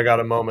whenever I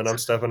got a moment, I'm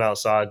stepping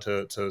outside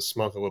to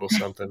smoke a little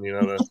something.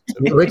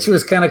 Which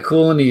was kind of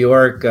cool in New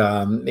York.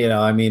 I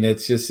mean,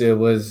 it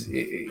was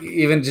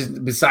even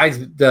just besides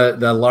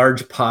the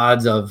large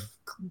pods of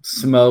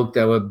smoke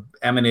that were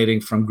emanating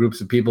from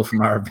groups of people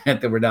from our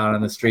event that were down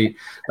on the street.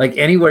 Like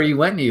anywhere you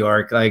went in New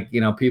York,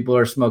 people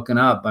are smoking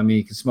up. I mean,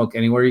 you can smoke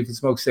anywhere. You can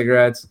smoke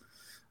cigarettes.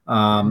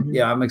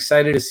 I'm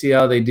excited to see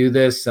how they do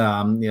this.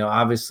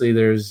 Obviously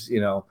there's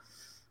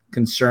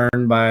concern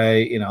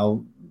by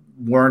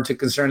warranted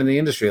concern in the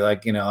industry,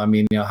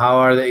 how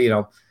are they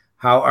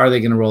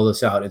going to roll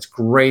this out? It's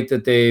great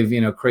that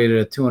they've created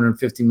a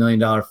 $250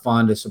 million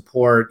fund to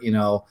support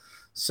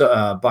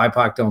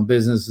BIPOC owned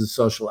businesses,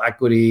 social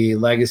equity,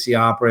 legacy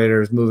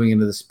operators moving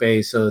into the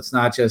space. So it's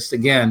not just,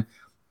 again,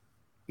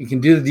 you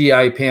can do the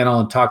DI panel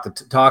and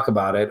talk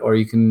about it, or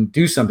you can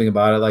do something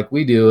about it like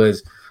we do,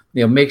 is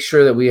make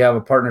sure that we have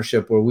a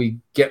partnership where we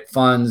get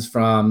funds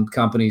from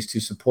companies to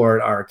support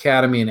our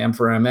academy and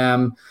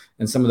M4MM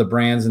and some of the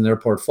brands in their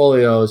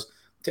portfolios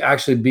to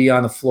actually be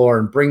on the floor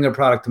and bring their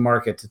product to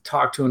market, to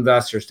talk to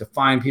investors, to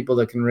find people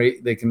that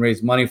they can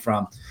raise money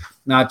from,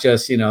 not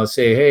just,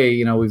 say,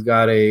 hey, we've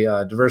got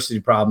a diversity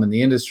problem in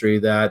the industry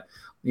that,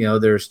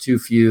 there's too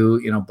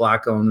few,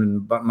 Black owned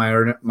and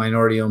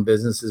minority owned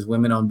businesses,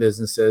 women owned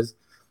businesses.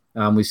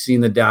 We've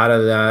seen the data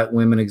that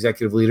women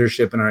executive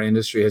leadership in our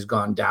industry has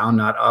gone down,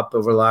 not up,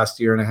 over the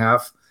last year and a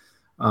half.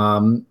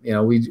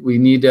 We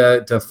need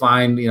to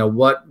find,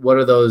 what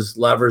are those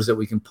levers that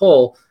we can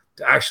pull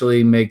to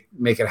actually make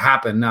it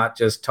happen, not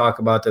just talk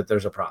about that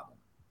there's a problem.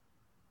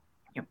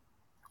 Yep.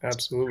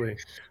 Absolutely.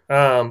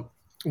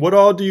 What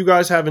all do you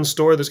guys have in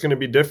store that's going to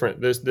be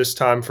different this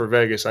time for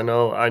Vegas? I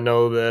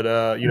know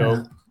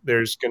that,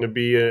 there's going to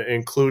be an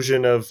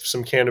inclusion of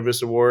some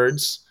cannabis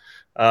awards.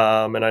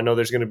 And I know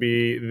there's going to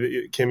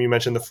be, Kim, you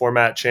mentioned the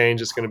format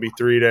change. It's going to be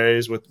 3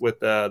 days with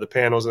the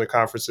panels and the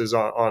conferences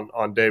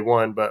on day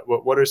one. But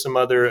what are some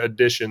other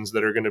additions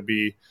that are going to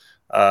be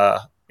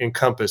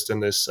encompassed in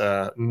this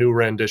new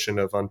rendition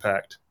of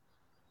Unpacked?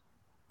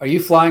 Are you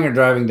flying or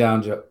driving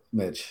down,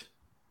 Mitch?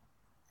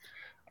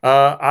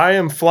 I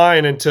am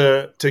flying, and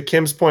to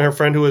Kim's point, her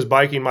friend who is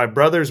biking, my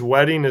brother's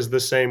wedding is the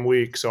same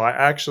week. So I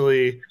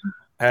actually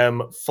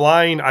am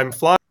flying. I'm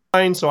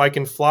flying so I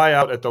can fly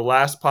out at the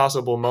last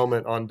possible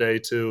moment on day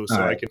 2,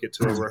 so I can get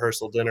to a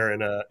rehearsal dinner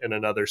in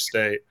another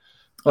state.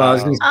 Well, I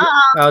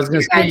was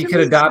going to say you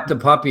could adopt a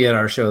puppy at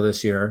our show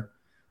this year.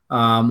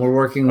 We're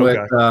working with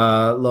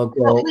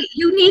local.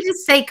 You need to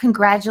say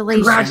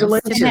congratulations.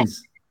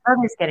 Congratulations.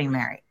 Brother's getting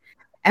married.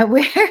 And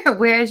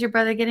where is your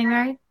brother getting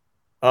married?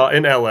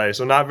 In LA,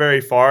 so not very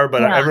far,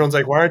 but everyone's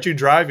like, why aren't you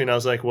driving? I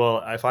was like,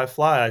 well, if I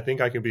fly, I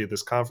think I can be at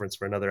this conference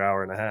for another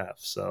hour and a half.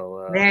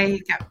 So there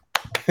you go.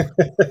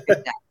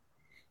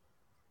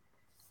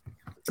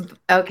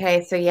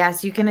 Okay, so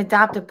yes, you can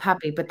adopt a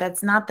puppy, but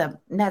that's not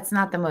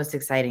the most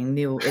exciting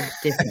new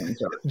addition.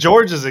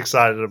 George is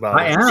excited about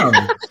I it.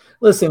 am.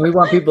 Listen, we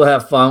want people to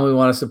have fun. We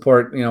want to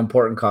support,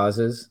 important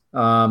causes.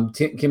 Kim,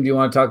 do you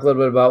want to talk a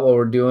little bit about what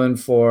we're doing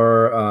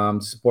for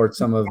to support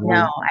some of No,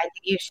 I think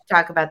you should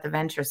talk about the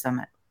Venture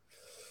Summit.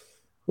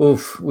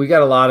 Oof, we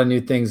got a lot of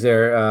new things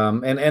there.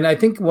 And I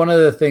think one of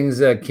the things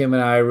that Kim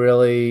and I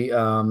really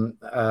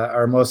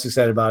are most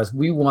excited about is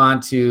we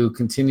want to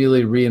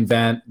continually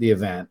reinvent the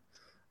event.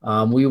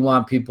 We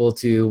want people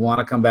to want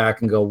to come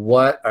back and go,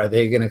 what are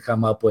they going to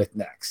come up with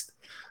next?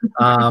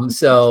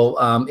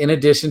 So in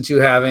addition to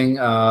having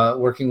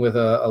working with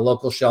a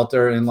local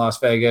shelter in Las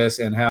Vegas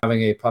and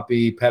having a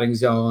puppy petting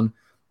zone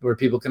where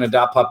people can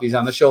adopt puppies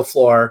on the show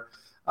floor,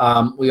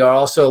 we are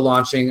also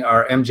launching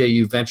our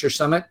MJU Venture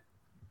Summit.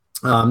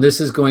 This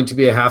is going to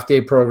be a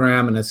half-day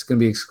program, and it's going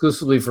to be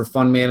exclusively for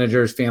fund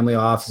managers, family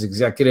office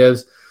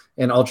executives,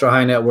 and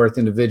ultra-high net worth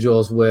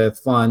individuals with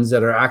funds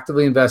that are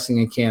actively investing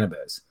in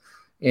cannabis.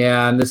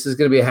 And this is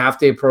going to be a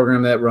half-day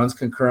program that runs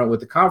concurrent with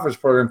the conference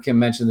program Kim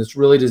mentioned. That's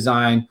really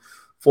designed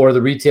for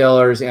the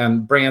retailers,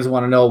 and brands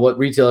want to know what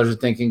retailers are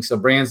thinking. So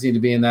brands need to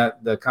be in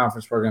the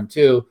conference program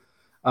too.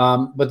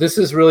 But this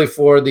is really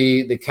for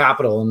the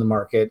capital in the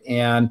market,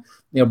 and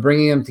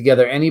bringing them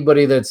together.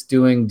 Anybody that's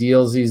doing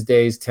deals these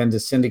days tend to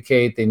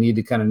syndicate. They need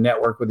to kind of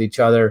network with each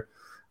other.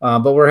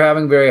 But we're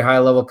having very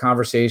high-level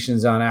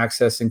conversations on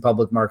accessing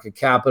public market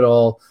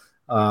capital.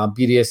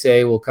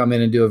 BDSA will come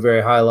in and do a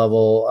very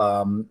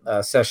high-level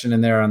session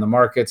in there on the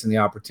markets and the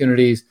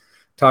opportunities,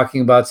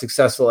 talking about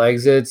successful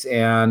exits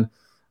and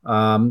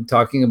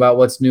talking about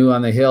what's new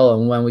on the Hill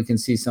and when we can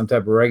see some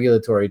type of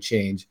regulatory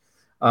change.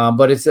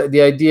 But it's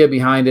the idea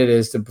behind it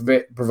is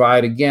to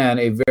provide, again,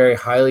 a very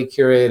highly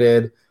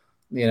curated,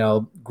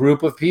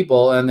 group of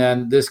people, and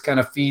then this kind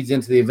of feeds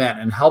into the event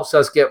and helps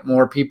us get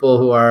more people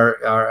who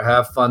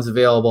have funds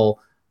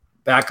available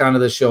back onto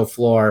the show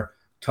floor,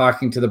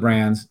 talking to the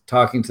brands,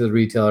 talking to the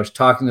retailers,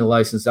 talking to the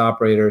licensed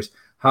operators.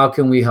 How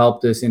can we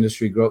help this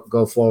industry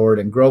go forward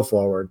and grow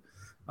forward,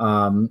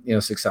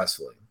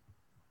 successfully?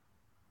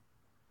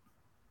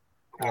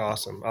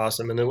 Awesome.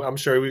 And then I'm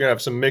sure we're gonna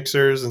have some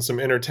mixers and some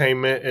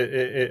entertainment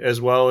as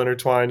well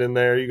intertwined in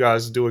there. You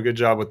guys do a good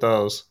job with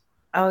those.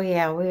 Oh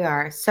yeah, we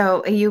are.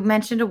 So you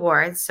mentioned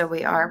awards. So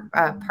we are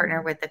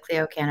partnered with the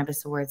Clio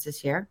Cannabis Awards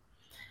this year.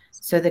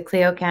 So the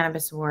Clio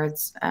Cannabis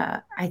Awards,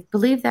 I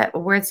believe that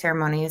award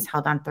ceremony is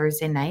held on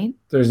Thursday night.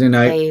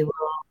 They will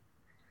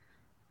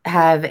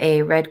have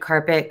a red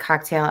carpet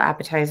cocktail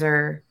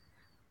appetizer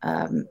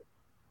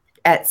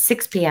at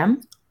 6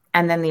 p.m.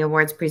 And then the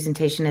awards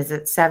presentation is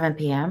at 7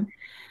 p.m.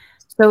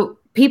 So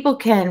people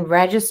can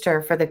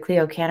register for the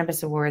Clio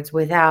Cannabis Awards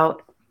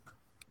without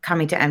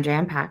coming to MJ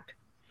Unpacked.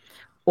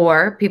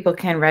 Or people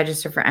can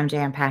register for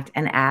MJ Unpacked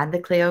and add the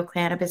Clio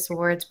Cannabis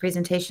Awards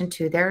presentation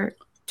to their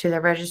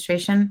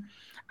registration,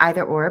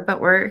 either or. But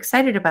we're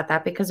excited about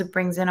that because it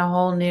brings in a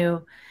whole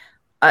new,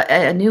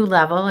 a new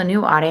level, a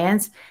new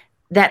audience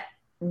that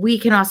we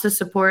can also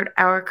support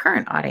our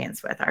current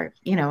audience with, our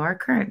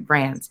current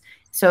brands.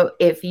 So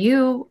if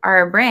you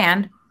are a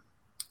brand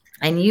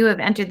and you have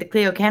entered the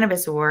Clio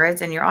Cannabis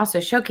Awards and you're also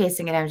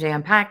showcasing at MJ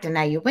Unpacked and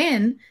now you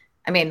win,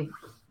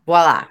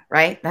 voila,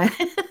 right?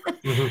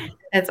 Mm-hmm.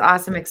 That's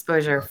awesome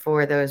exposure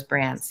for those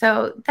brands.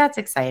 So that's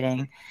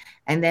exciting.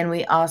 And then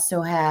we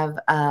also have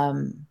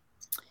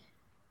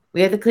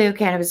the Clio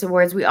Cannabis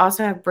Awards. We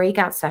also have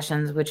breakout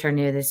sessions, which are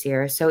new this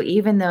year. So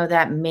even though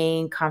that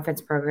main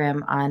conference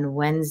program on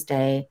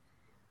Wednesday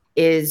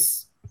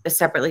is a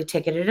separately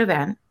ticketed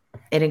event,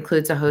 it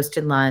includes a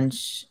hosted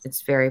lunch.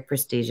 It's very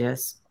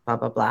prestigious, blah,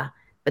 blah, blah.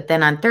 But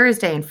then on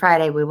Thursday and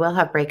Friday, we will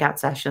have breakout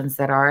sessions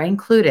that are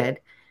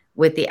included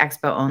with the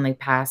expo only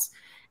pass.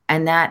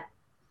 And that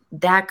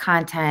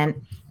content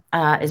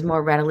is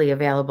more readily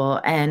available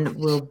and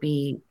will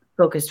be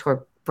focused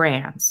toward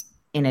brands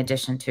in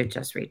addition to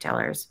just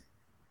retailers.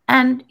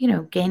 And,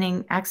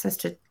 gaining access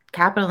to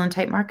capital in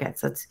tight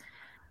markets. That's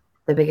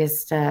the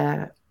biggest,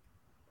 I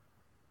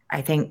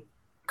think,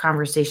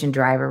 conversation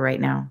driver right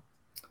now.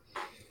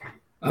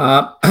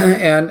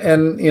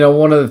 And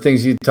one of the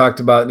things you talked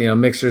about,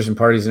 mixers and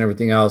parties and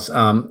everything else.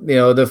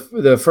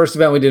 The first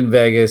event we did in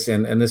Vegas,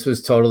 and this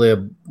was totally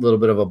a little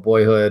bit of a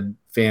boyhood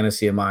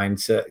fantasy of mine,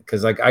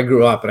 because I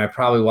grew up and I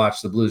probably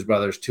watched the Blues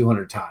Brothers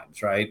 200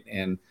 times, right?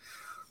 And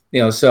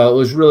so it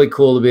was really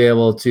cool to be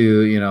able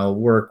to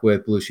work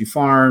with Belushi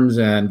Farms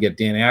and get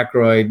Dan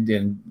Aykroyd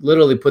and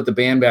literally put the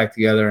band back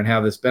together and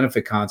have this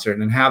benefit concert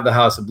and have the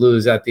House of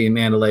Blues at the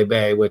Mandalay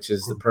Bay, which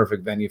is the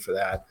perfect venue for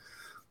that.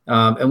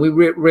 And we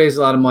raised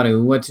a lot of money.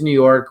 We went to New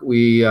York.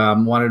 We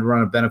wanted to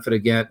run a benefit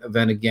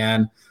event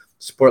again,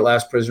 support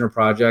Last Prisoner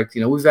Project.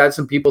 We've had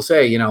some people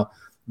say,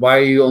 why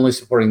are you only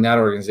supporting that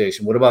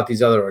organization? What about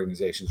these other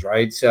organizations,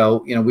 right?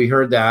 So, we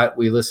heard that.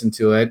 We listened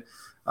to it.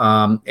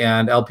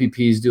 And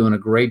LPP is doing a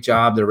great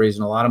job. They're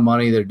raising a lot of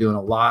money. They're doing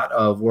a lot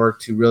of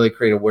work to really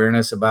create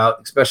awareness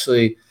about,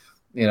 especially,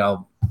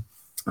 bringing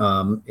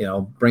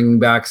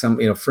back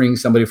freeing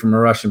somebody from a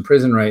Russian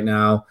prison right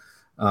now.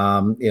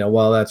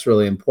 While that's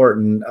really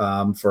important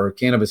for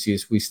cannabis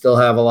use, we still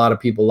have a lot of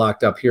people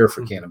locked up here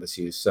for cannabis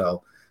use.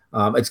 So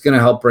it's going to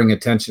help bring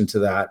attention to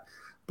that.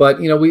 But,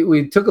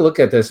 we took a look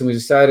at this and we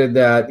decided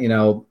that,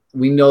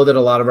 we know that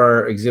a lot of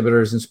our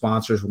exhibitors and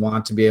sponsors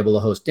want to be able to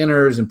host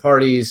dinners and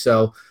parties.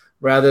 So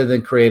rather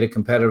than create a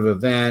competitive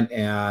event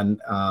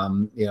and,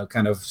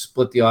 kind of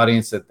split the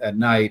audience at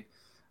night,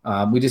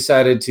 we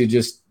decided to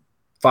just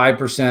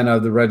 5%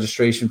 of the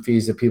registration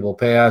fees that people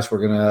pay us,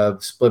 we're going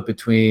to split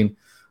between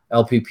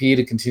LPP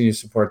to continue to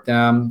support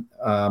them,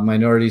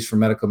 minorities for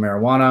medical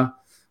marijuana,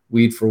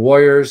 Weed for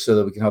Warriors so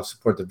that we can help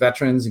support the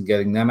veterans and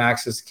getting them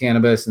access to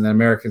cannabis, and then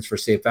Americans for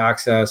Safe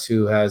Access,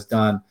 who has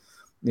done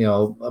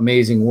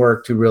amazing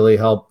work to really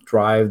help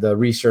drive the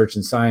research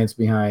and science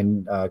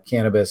behind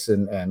cannabis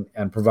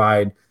and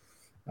provide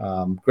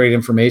great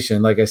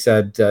information. Like I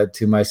said,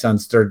 to my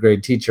son's third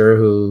grade teacher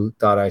who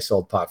thought I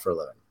sold pot for a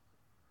living.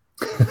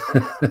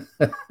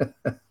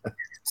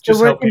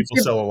 Just help people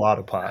sell a lot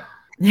of pot.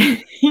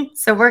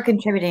 So we're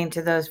contributing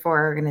to those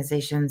 4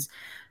 organizations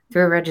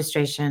through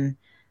registration.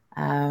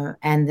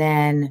 And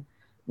then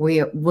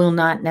we will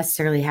not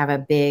necessarily have a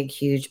big,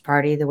 huge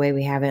party the way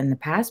we have it in the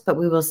past, but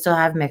we will still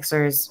have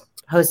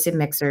hosted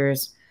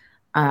mixers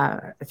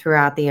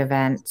throughout the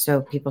event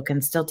so people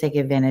can still take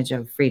advantage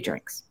of free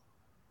drinks.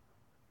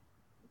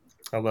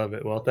 I love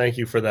it. Well, thank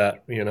you for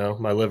that.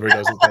 My liver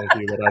doesn't thank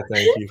you, but I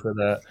thank you for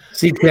that.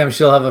 See, Tim,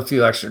 she'll have a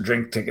few extra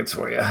drink tickets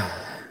for you.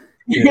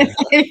 Yeah.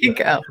 There you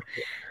go.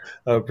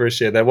 I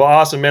appreciate that. Well,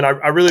 awesome, man.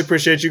 I really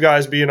appreciate you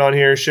guys being on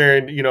here,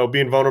 sharing,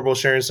 being vulnerable,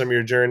 sharing some of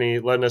your journey,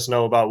 letting us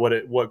know about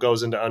what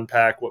goes into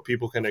Unpack, what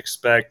people can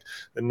expect.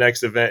 The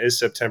next event is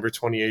September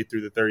 28th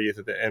through the 30th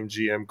at the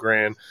MGM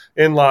Grand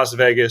in Las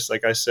Vegas.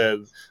 Like I said,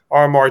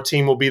 RMR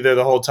team will be there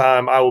the whole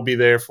time. I will be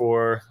there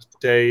for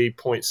day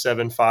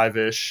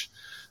 0.75-ish.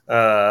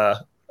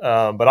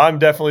 But I'm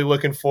definitely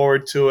looking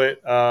forward to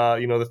it.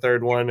 The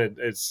third one,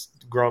 it's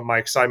grown. My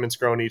excitement's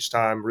grown each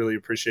time. Really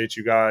appreciate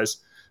you guys.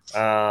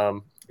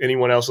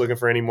 Anyone else looking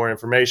for any more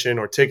information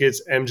or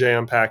tickets,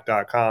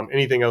 mjunpacked.com.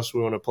 Anything else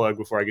we want to plug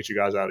before I get you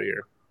guys out of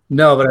here?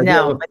 No, but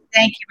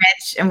thank you,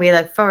 Mitch. And we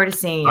look forward to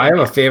seeing you. I have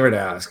a favor to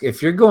ask.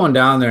 If you're going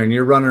down there and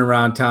you're running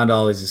around town to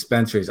all these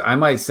dispensaries, I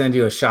might send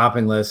you a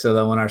shopping list so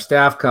that when our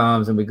staff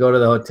comes and we go to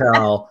the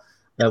hotel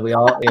that we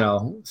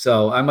all,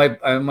 so I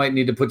might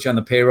need to put you on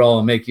the payroll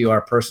and make you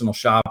our personal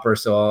shopper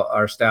so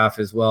our staff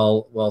is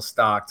well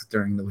stocked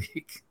during the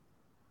week.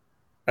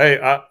 Hey,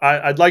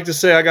 I'd like to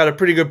say I got a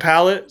pretty good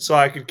palate, so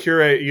I could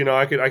curate.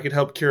 I could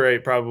help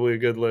curate probably a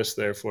good list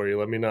there for you.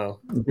 Let me know.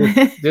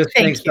 Just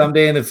think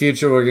someday in the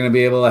future we're going to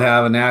be able to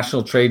have a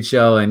national trade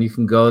show, and you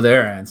can go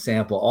there and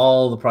sample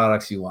all the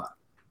products you want.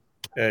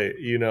 Hey,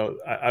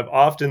 I've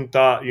often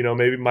thought,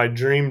 maybe my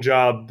dream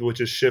job, which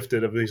has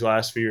shifted over these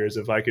last few years,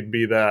 if I could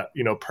be that,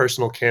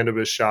 personal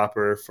cannabis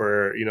shopper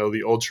for,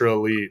 the ultra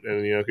elite,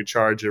 and could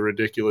charge a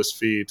ridiculous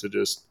fee to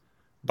just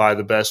buy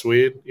the best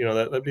weed,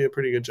 that'd be a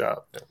pretty good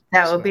job.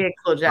 That would be a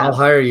cool job. I'll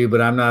hire you,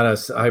 but I'm not a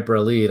hyper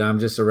elite. I'm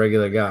just a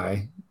regular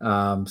guy.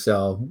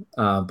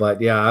 But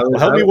yeah,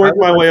 help me work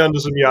my way onto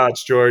some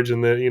yachts, George,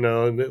 and then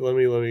let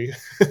me.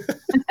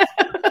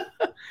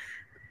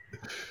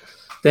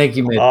 Thank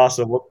you, Mitch.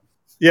 Awesome. Well,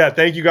 yeah,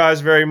 thank you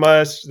guys very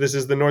much. This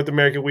is the North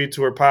American Weed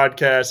Tour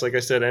podcast. Like I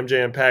said,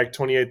 MJ Unpacked,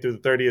 28th through the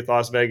 30th,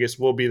 Las Vegas.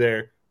 We'll be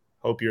there.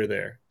 Hope you're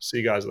there. See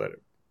you guys later.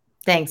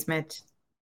 Thanks, Mitch.